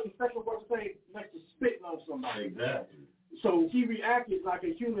the second word to say next to spitting on somebody. Exactly. So he reacted like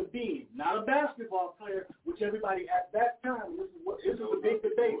a human being, not a basketball player, which everybody at that time, this is a big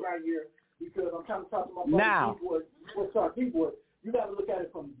debate right here, because I'm trying to talk to my brother D-Boy. You got to look at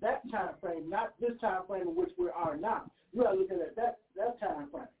it from that time frame, not this time frame in which we are now. You got to look at it that time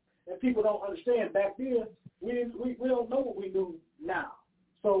frame. And people don't understand. Back then, we don't know what we knew now.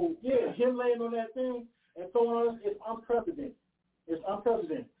 So, yeah, him laying on that thing and throwing on us is unprecedented. It's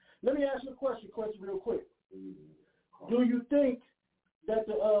unprecedented. Let me ask you a question real quick. Do you think that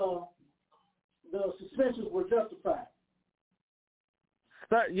the suspensions were justified?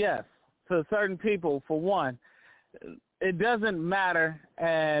 Yes, to certain people, for one. It doesn't matter,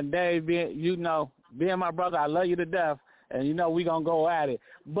 and Dave, being my brother, I love you to death, and we're going to go at it.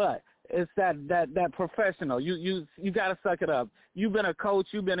 But it's that professional. You got to suck it up. You've been a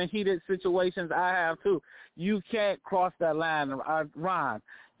coach. You've been in heated situations. I have too. You can't cross that line, Ron.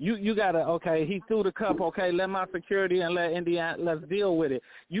 You got to, okay, he threw the cup, okay, let my security and let Indiana, let's deal with it.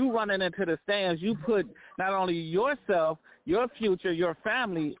 You running into the stands, you put not only yourself, your future, your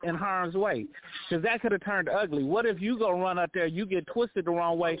family in harm's way, because that could have turned ugly. What if you go run out there, you get twisted the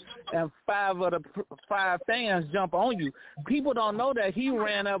wrong way, and 5 of the 5 fans jump on you? People don't know that he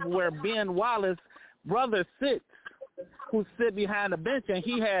ran up where Ben Wallace's brother sits, who sit behind the bench, and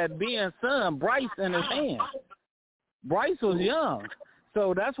he had Ben's son, Bryce, in his hand. Bryce was young.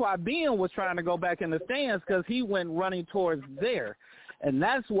 So that's why Ben was trying to go back in the stands, because he went running towards there. And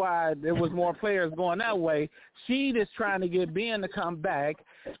that's why there was more players going that way. Sheed is trying to get Ben to come back.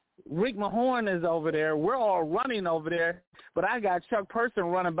 Rick Mahorn is over there. We're all running over there. But I got Chuck Person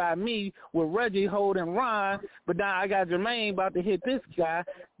running by me with Reggie holding Ron. But now I got Jermaine about to hit this guy.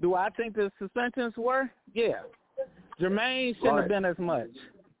 Do I think the suspensions were? Yeah. Jermaine shouldn't have been as much.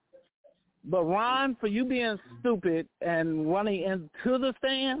 But, Ron, for you being stupid and running into the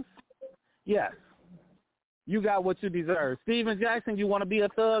stands, yes, you got what you deserve. Steven Jackson, you want to be a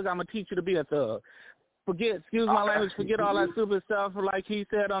thug? I'm going to teach you to be a thug. Excuse my language, forget all that stupid stuff like he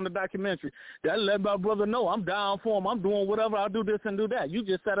said on the documentary. That let my brother know I'm down for him. I'm doing whatever. I'll do this and do that. You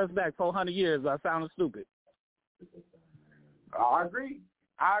just set us back 400 years by sounding stupid. I agree.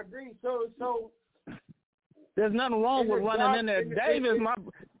 So there's nothing wrong with running in there. Dave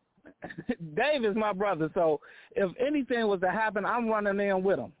is my brother, so if anything was to happen, I'm running in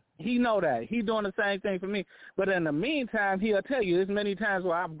with him. He know that. He doing the same thing for me. But in the meantime, he'll tell you, there's many times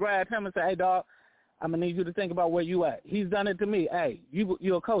where I've grabbed him and say, hey, dog, I'm going to need you to think about where you at. He's done it to me. Hey,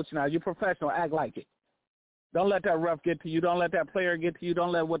 you're a coach now. You're professional. Act like it. Don't let that ref get to you. Don't let that player get to you.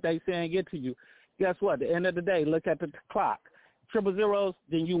 Don't let what they saying get to you. Guess what? At the end of the day, look at the clock. 000s,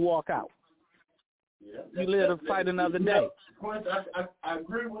 then you walk out. Yeah, you live to fight another day. I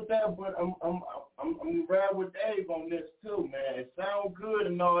agree with that, but I'm ride with Dave on this too, man. It sounds good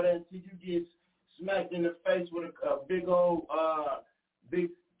and all that until you get smacked in the face with a big old big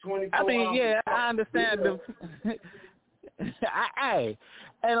 24. I mean, yeah, I understand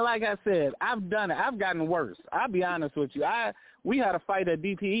and like I said, I've done it. I've gotten worse. I'll be honest with you. We had a fight at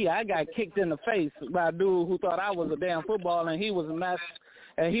DPE. I got kicked in the face by a dude who thought I was a damn football and he was a mess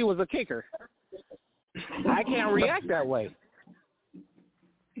and he was a kicker. I can't react that way.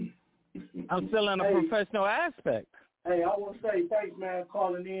 I'm still in a professional aspect. Hey, I want to say thanks, man,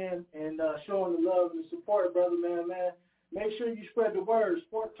 calling in and showing the love and the support, brother, man. Make sure you spread the word.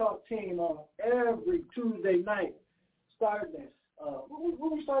 Sport Talk Team on every Tuesday night. Starting at,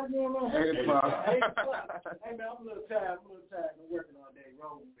 what we started doing, man? 8 o'clock. 8 o'clock. Hey, man, I'm a little tired. I'm working all day.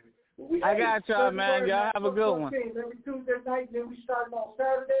 Wrong with me. I got y'all, man. Y'all have a good one. Every Tuesday night, then we start on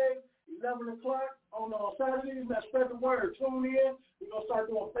Saturday. 11 o'clock on Saturdays. Let's spread the word. Tune in. We're going to start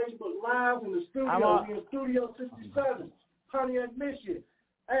doing Facebook Live in the studio. We're in Studio 67, Pontiac, Michigan.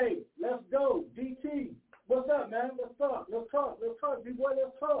 Hey, let's go. DT, what's up, man? Let's talk. B-boy,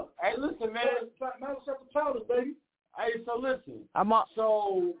 let's talk. Hey, listen, man. Malice at the powders, baby. Hey, so listen. I'm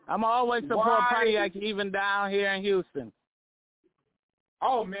always support Pontiac, even down here in Houston.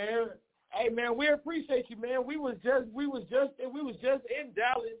 Oh, man. Hey, man, we appreciate you, man. We was just in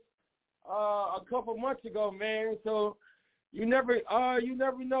Dallas a couple months ago, man. So you never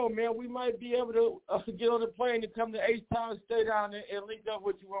know, man. We might be able to get on the plane to come to H-Town, stay down there, and link up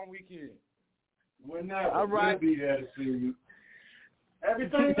with you on weekend. We're not. All right. We'll be there to see you.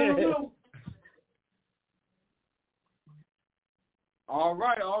 Everything gonna do. All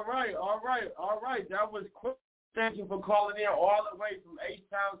right. That was quick. Thank you for calling in all the way from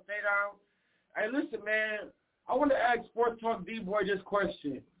H-Town, stay down. Hey, listen, man. I want to ask Sports Talk D-Boy this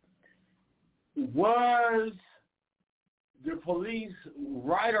question. Was the police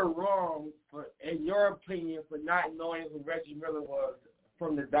right or wrong, in your opinion, for not knowing who Reggie Miller was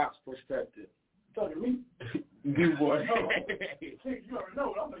from the doc's perspective? Talking to me? D-Boy. You already know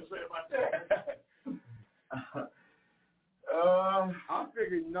what I'm going to say about that. I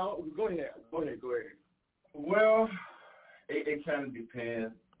figured no. Go ahead. Well, it kind of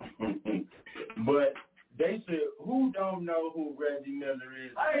depends. But they said, who don't know who Reggie Miller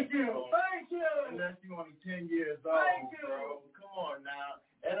is? Thank you. Unless you're only 10 years old, bro. Come on now.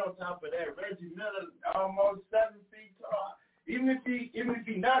 And on top of that, Reggie Miller almost 7 feet tall. Even if he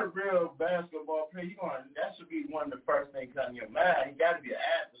not a real basketball player, that should be one of the first things coming to your mind. He got to be an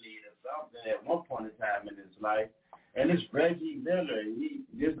athlete or something at one point in time in his life. And it's Reggie Miller.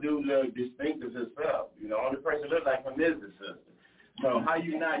 This dude looks distinctive himself. The only person that looks like him is the sister. So how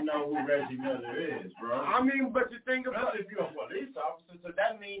you not know who Reggie Miller is, bro? I mean, but the thing about if you're a police officer, so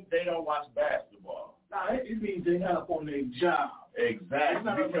that means they don't watch basketball. Nah, it means they not up on their job.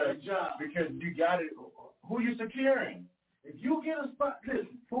 Exactly. Because you got it. Who you securing? If you get a spot,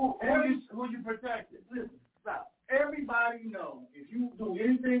 listen. Who you protecting? Listen, stop. Everybody know if you do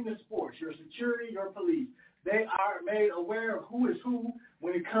anything in sports, your security, your police, they are made aware of who is who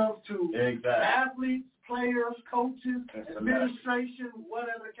when it comes to athletes, players, coaches, administration,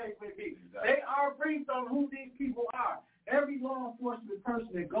 whatever the case may be. They are briefed on who these people are. Every law enforcement person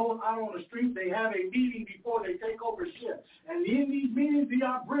that goes out on the street, they have a meeting before they take over shift. And in these meetings, they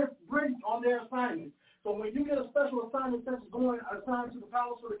are briefed on their assignments. So when you get a special assignment such as going assigned to the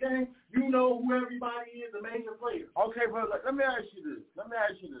Palace for the game, you know who everybody is, the major players. Okay, but let me ask you this. Let me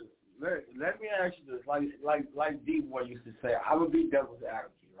ask you this. Like D-Boy used to say, I would be devil's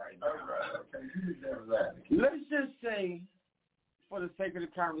advocate right now. Okay, you be devil's advocate. Let's just say, for the sake of the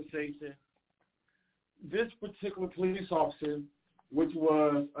conversation, this particular police officer, which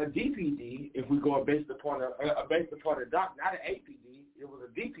was a DPD, if we go based upon a doc, not an APD, it was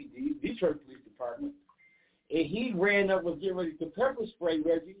a DPD, Detroit Police Department, and he ran up and getting ready to pepper spray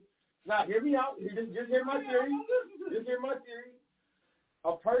Reggie. Now, hear me out. Just hear my theory.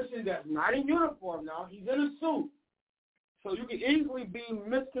 A person that's not in uniform now, he's in a suit. So you can easily be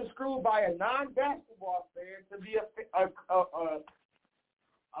misconstrued by a non-basketball fan to be a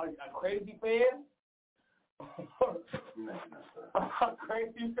crazy fan, a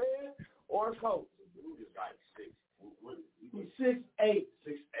crazy fan, or a coach. He's like 6'8", man.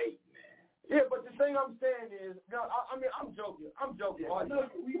 Yeah, but the thing I'm saying is, I'm joking. I'm joking, but the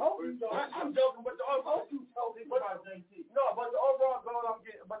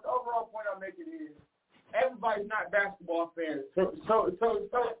overall point I'm making is everybody's not basketball fans. So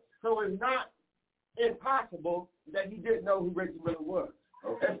it's not impossible that he didn't know who Reggie Miller was.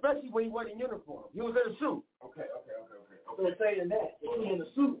 Okay. Especially when he wasn't in uniform. He was in a suit. Okay. tougher to say than that. If he in the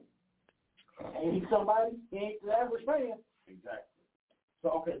suit, and he's somebody, he ain't the average fan. Exactly. So,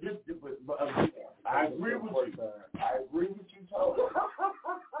 okay, I agree with you. I agree with you totally.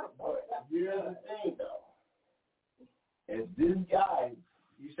 But here's the thing, though. If this guy,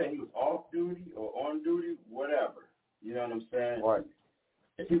 you say he was off duty or on duty, whatever, you know what I'm saying? Right.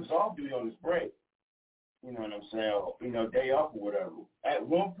 If he was off duty on his break, you know what I'm saying, or, day off or whatever, at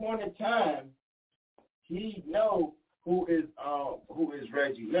one point in time, he know who is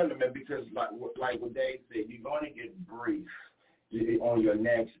Reggie Miller, man, because like what Dave said, you're going to get briefed on your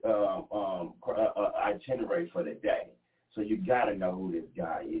next itinerary for the day. So you got to know who this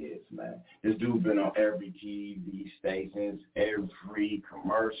guy is, man. This dude been on every TV stations, every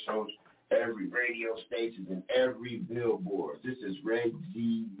commercials, every radio station, and every billboard. This is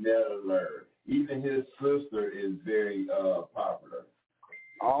Reggie Miller. Even his sister is very popular.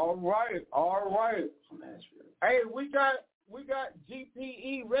 All right. Hey, we got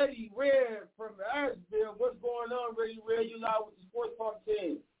GPE Ready Red from Asheville. What's going on, Ready Red? You live with the Sports Talk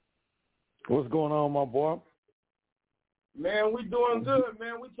team. What's going on, my boy? Man, we doing good,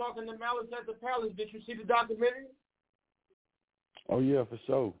 man. We talking to Malice at the Palace. Did you see the documentary? Oh yeah, for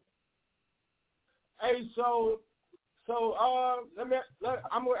sure. Hey, so I'm gonna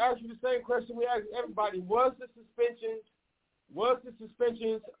ask you the same question we asked everybody. Was the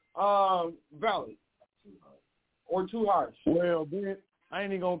suspensions valid or too harsh? Well, man, I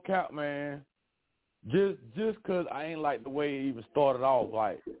ain't even gonna count, man. Just cause I ain't like the way it even started off.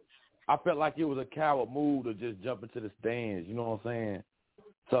 Like, I felt like it was a coward move to just jump into the stands. You know what I'm saying?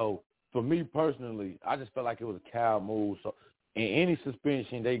 So for me personally, I just felt like it was a coward move. So in any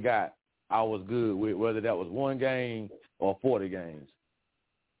suspension they got, I was good with, whether that was 1 game or 40 games.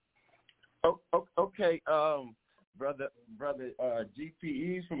 Okay, brother,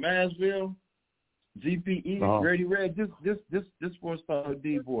 GPE's from Asheville. GPE, Ready Red. This Sports Talk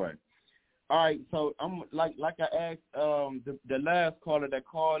D boy. All right, so I'm like I asked the last caller that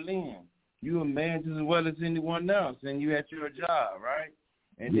called in. You a man just as well as anyone else, and you at your job, right?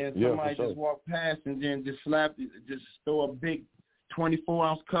 And then somebody just walked past and then just throw a big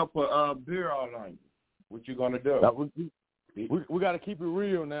 24-ounce cup of beer all on you. What you gonna do? We got to keep it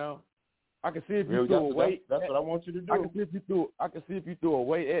real now. I can see if you threw a weight. That's what I want you to do. I can see if you threw a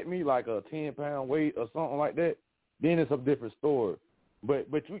weight at me, like a 10-pound weight or something like that. Then it's a different story. But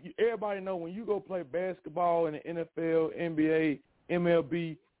everybody know when you go play basketball in the NFL, NBA,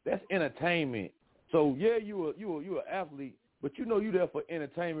 MLB, that's entertainment. So yeah, you an athlete, but you know you there for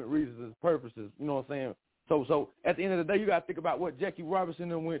entertainment reasons and purposes. You know what I'm saying? So at the end of the day, you got to think about what Jackie Robinson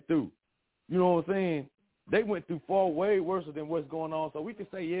and them went through. You know what I'm saying? They went through far way worse than what's going on. So we can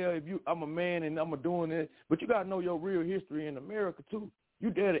say, yeah, I'm a man and I'm doing this, but you got to know your real history in America too. You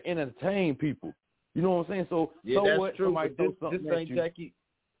there to entertain people. You know what I'm saying? So that's what? True.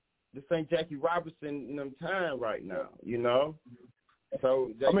 This ain't Jackie Robinson in them time right now. You know.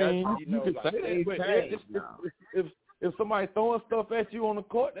 So you can say that. But if somebody throwing stuff at you on the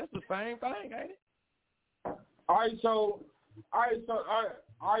court, that's the same thing, ain't it? All right. So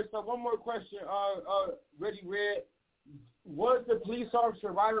one more question. Reggie Red, was the police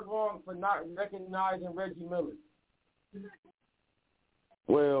officer right or wrong for not recognizing Reggie Miller?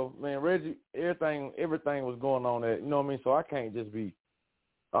 Well, man, Reggie, everything was going on there. You know what I mean? So I can't just be,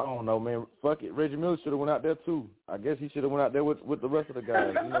 I don't know, man. Fuck it. Reggie Miller should have went out there too. I guess he should have went out there with the rest of the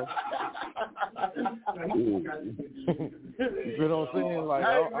guys, you know? You know what I'm saying? Like, hey, I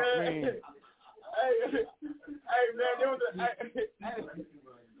mean. Hey, man, there was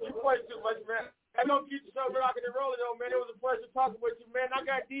you play too much, man. I'm going to keep the show rocking and rolling, though, man. It was a pleasure talking with you, man. I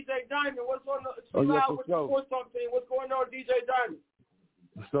got DJ Diamond. What's on the with the Sports Talk team? What's going on, DJ Diamond?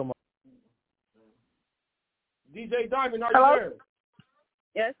 DJ Diamond, are you there?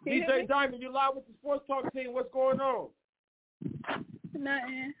 Yes, DJ Diamond, you live with the Sports Talk team. What's going on?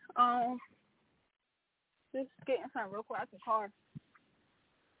 Nothing. Just getting something real quick out the car.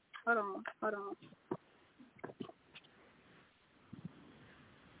 Hold on.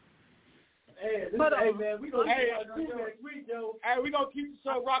 Hey, man, we gonna keep the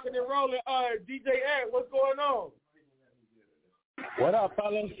show rocking and rolling. DJ Ed, what's going on? What up,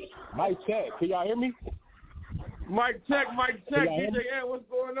 fellas? Mike check. Can y'all hear me? Mike check. DJ Ed, what's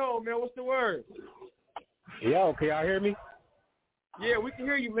going on, man? What's the word? Yo, can y'all hear me? Yeah, we can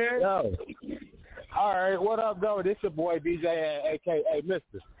hear you, man. Yo. All right, what up, though? This your boy DJ Ed, a.k.a.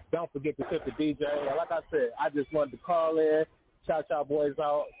 Mister. Don't forget to tip the DJ. Like I said, I just wanted to call in, shout y'all boys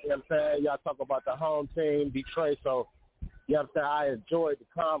out. You know what I'm saying? Y'all talk about the home team, Detroit. So, you know what I'm saying? I enjoyed the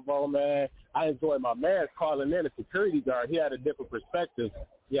convo, man. I enjoyed my man calling in, a security guard. He had a different perspective.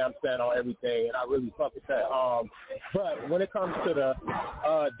 Yeah, I'm saying on everything, and I really fuck with that. But when it comes to the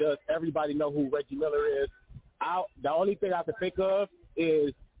does everybody know who Reggie Miller is? The only thing I can think of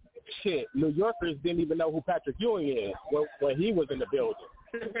is shit. New Yorkers didn't even know who Patrick Ewing is when he was in the building.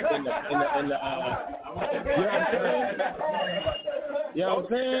 You know what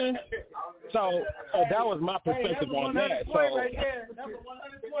I'm saying? So that was my perspective on that. So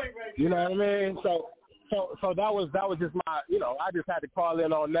you know what I mean? So that was just my, I just had to call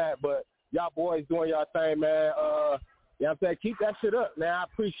in on that. But y'all boys doing y'all thing, man. You know what I'm saying? Keep that shit up, man. I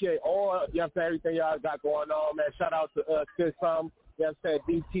appreciate all, everything y'all got going on, man. Shout out to Sis you know what I'm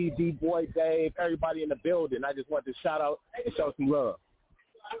saying, DT, D-Boy, Dave, everybody in the building. I just wanted to shout out and show some love.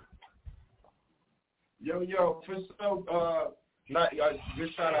 Yo, for sure,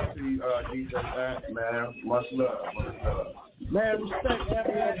 just shout out to DJ man. Much love. Man, respect,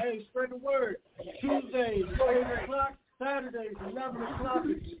 man. Hey, spread the word. Tuesdays, 8 o'clock. Saturdays, 11 o'clock.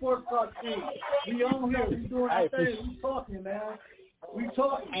 It's Sports Talk Team. We on here. We doing our thing. We talking, man. We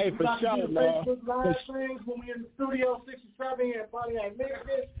talking. Hey, for sure, man. Facebook Live streams when we in the studio 67 here at Pontiac,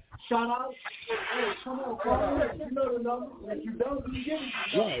 Michigan. Shout out. Hey, come on, call in. You know the number. If you don't, you get it.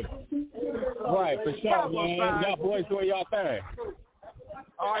 Right, for sure, man. Y'all boys doing y'all thing.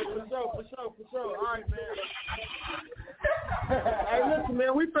 All right, for sure. All right, man. Hey, listen,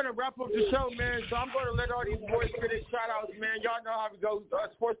 man, we finna wrap up the show, man, so I'm going to let all these boys get their shout-outs, man. Y'all know how it goes.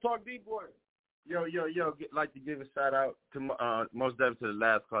 Sports Talk D-Boy. Yo, like to give a shout-out to most definitely to the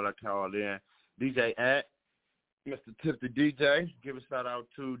last caller called in, DJ Ant, Mr. Tip the DJ. Give a shout-out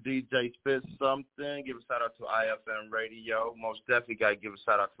to DJ Spit Something. Give a shout-out to iFM Radio. Most definitely got to give a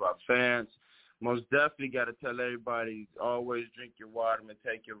shout-out to our fans. Most definitely got to tell everybody, always drink your water and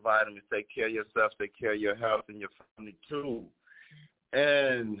take your vitamins. Take care of yourself, take care of your health and your family too.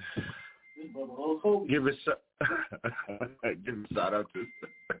 And give a shout out to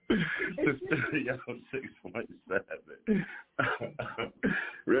Studio 617.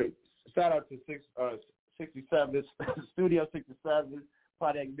 Right. Shout out to 67, Studio 67,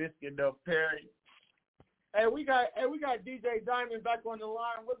 Pontiac, Michigan, Perry. Hey, we got DJ Diamond back on the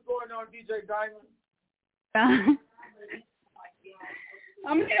line. What's going on, DJ Diamond?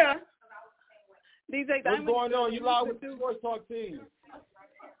 I'm here. DJ Diamond. What's going on? You live with the Sports Talk team.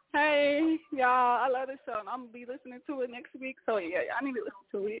 Hey, y'all. I love the show, and I'm going to be listening to it next week. So, yeah, I need to listen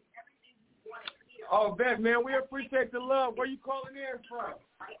to it. Oh, bet, man. We appreciate the love. Where you calling in from?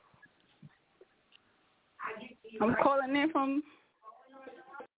 I'm calling in from...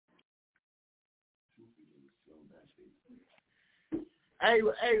 Hey,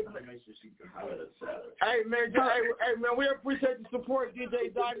 man, we appreciate the support,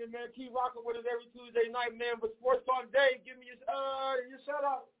 DJ Diamond, man. Keep rocking with us every Tuesday night, man. But Sports Talk Day, give me your shout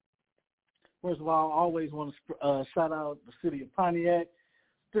out. First of all, I always want to shout out the city of Pontiac,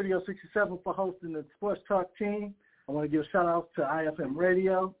 Studio 67 for hosting the Sports Talk team. I want to give a shout out to iFM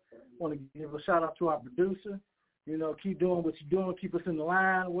Radio. I want to give a shout out to our producer. Keep doing what you're doing. Keep us in the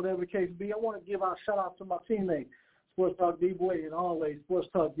line, whatever the case be. I want to give a shout out to my teammates, Sports Talk D-Boy, and always Sports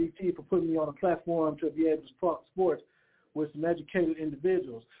Talk DT for putting me on a platform to be able to talk sports with some educated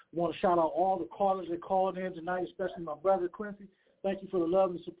individuals. I want to shout out all the callers that called in tonight, especially my brother Quincy. Thank you for the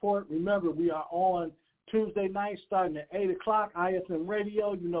love and support. Remember, we are on Tuesday night starting at 8 o'clock, iFM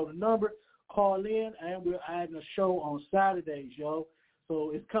Radio. You know the number. Call in, and we're adding a show on Saturdays, yo.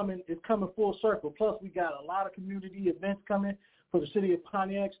 So it's coming full circle. Plus, we got a lot of community events coming for the city of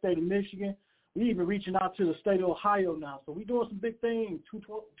Pontiac, state of Michigan. We even reaching out to the state of Ohio now. So we're doing some big things.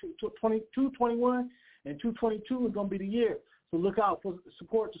 221 and 222 is going to be the year. So look out for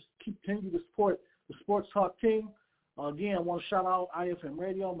support. Just continue to support the Sports Talk team. Again, I want to shout out iFM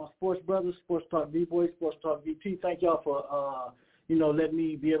Radio, my sports brothers, Sports Talk D-Boy, Sports Talk DT. Thank y'all for, letting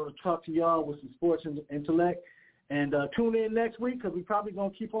me be able to talk to y'all with some sports intellect. And tune in next week because we're probably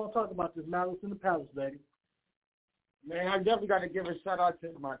going to keep on talking about this Malice in the Palace, baby. Man, I definitely got to give a shout-out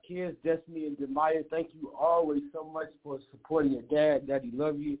to my kids, Destiny and Demaya. Thank you always so much for supporting your dad. Daddy,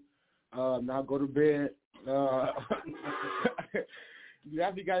 love you. Now go to bed. You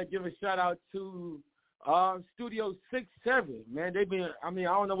definitely got to give a shout-out to Studio 67. Man, they've been, I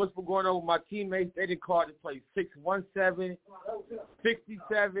don't know what's been going on with my teammates. They didn't call to play 617,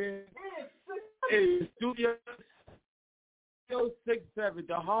 67. It's Studio 67,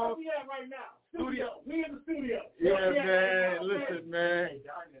 the home. We at right now. Studio. We in the studio. Yeah, man. Listen, man.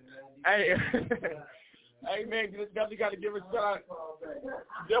 Hey, hey, man. Just definitely got to give a shout out.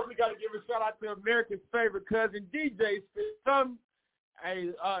 Definitely got to give a shout out to America's favorite cousin, DJ Spit.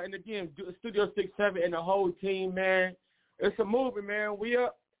 Hey, and again, Studio 67 and the whole team, man. It's a movie, man. We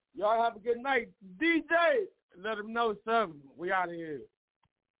up. Y'all have a good night. DJ, let them know something. We out of here.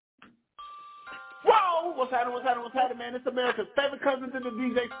 Yo, what's happening, man? It's America's favorite cousin to the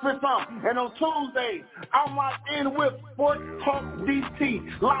DJ Split Song. And on Tuesdays, I'm locked in with Sports Talk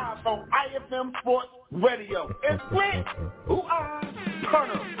DT, live on iFM Sports Radio. It's Split.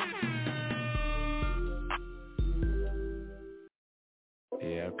 Turn up.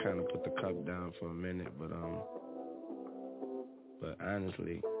 Yeah, I kind of put the cup down for a minute, but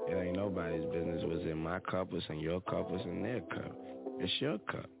honestly, it ain't nobody's business. What's in my cup, what's in your cup, what's in their cup. It's your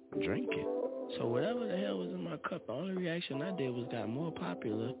cup. Drink it. So whatever the hell was in my cup, the only reaction I did was got more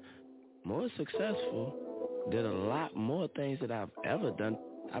popular, more successful, did a lot more things that I've ever done.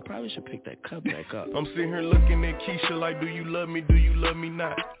 I probably should pick that cup back up. I'm sitting here looking at Keisha like, do you love me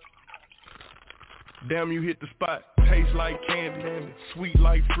not? Damn, you hit the spot. Taste like candy, sweet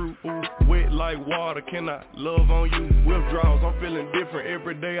like fruit, ooh, wet like water. Can I love on you? Withdrawals, I'm feeling different.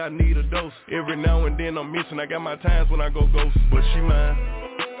 Every day I need a dose. Every now and then I'm missing. I got my times when I go ghost, but she mine.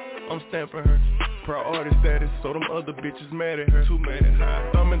 I'm stamping her. Priority status, so them other bitches mad at her. Too mad at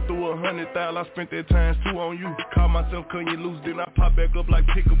her. Thumbing through 100,000, I spent that times 2 on you. Call myself cutting you loose, then I pop back up like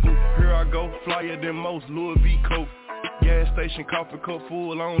Pickaboo. Here I go, flyer than most, Louis V. Coke. Gas station, coffee cup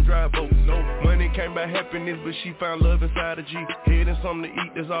full, on dry boat. No money came by happiness, but she found love inside a G. Head and something to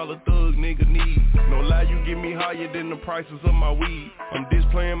eat, that's all a thug nigga need. No lie, you get me higher than the prices of my weed. I'm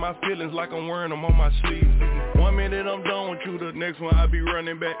displaying my feelings like I'm wearing them on my sleeve. 1 minute I'm done with you, the next one I be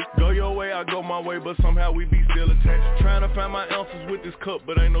running back. Go your way, I go my way, but somehow we be still attached. Trying to find my answers with this cup,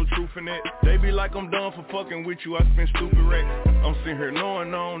 but ain't no truth in that. They be like I'm done for fucking with you, I spend stupid racks. I'm sitting here knowing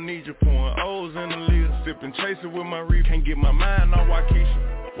I don't need you, pouring O's in the lid, sipping, chasing with my reef. Can't get my mind on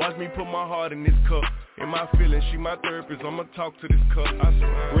Waukesha. Watch me put my heart in this cup. In my feelings, she my therapist, I'ma talk to this cup. I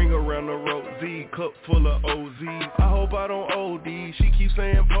swear. Ring around the road, Z, cup full of OZ. I hope I don't OD, she keeps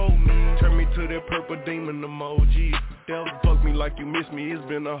saying pull me. Turn me to that purple demon emoji. Devil fuck me like you miss me, it's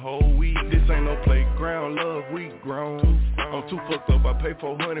been a whole week. This ain't no playground, love, we grown. I'm too fucked up, I pay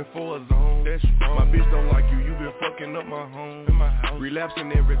 400 for a zone. That's my bitch don't like you, you been fucking up my home. In my house,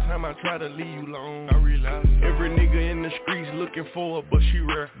 relapsing every time I try to leave you alone. I relapse. Every nigga in the streets looking for her, but she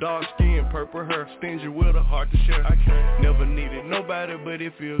rare. Dark skin, purple hair, stingy with a heart to share. I can't never needed nobody, but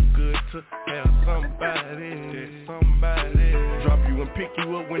it feels good to have somebody. Drop you and pick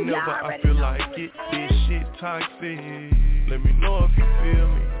you up whenever I feel like it. This shit toxic. Let me know if you feel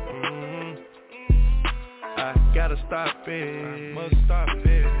me. I gotta stop it. Must stop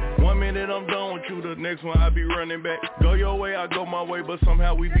it. 1 minute I'm done with you, the next one I be running back. Go your way, I go my way, but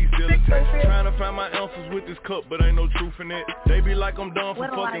somehow we be still attached. Trying to find my answers with this cup, but ain't no truth in it. They be like I'm done for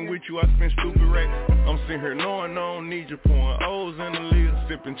fucking with you, I spend stupid racks. I'm sitting here knowing I don't need you, pouring O's in the lid,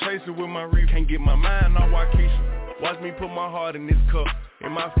 sipping, chasing with my reef. Can't get my mind on Waukesha. Watch me put my heart in this cup.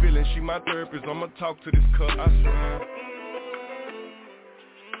 In my feelings, she my therapist, I'ma talk to this cup. I swear.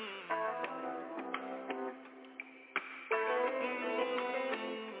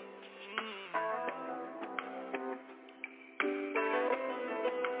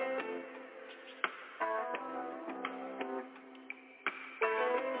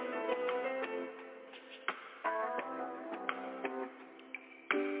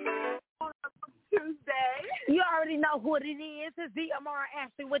 You already know what it is. It's DMR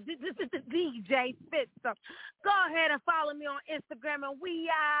Ashley with the DJ Spitzer. Go ahead and follow me on Instagram, and we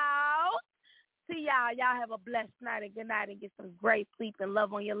out. See y'all. Y'all have a blessed night and good night, and get some great sleep and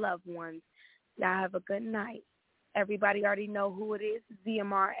love on your loved ones. Y'all have a good night. Everybody already know who it is.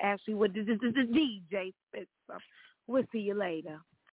 DMR Ashley with the DJ Spitzer. We'll see you later.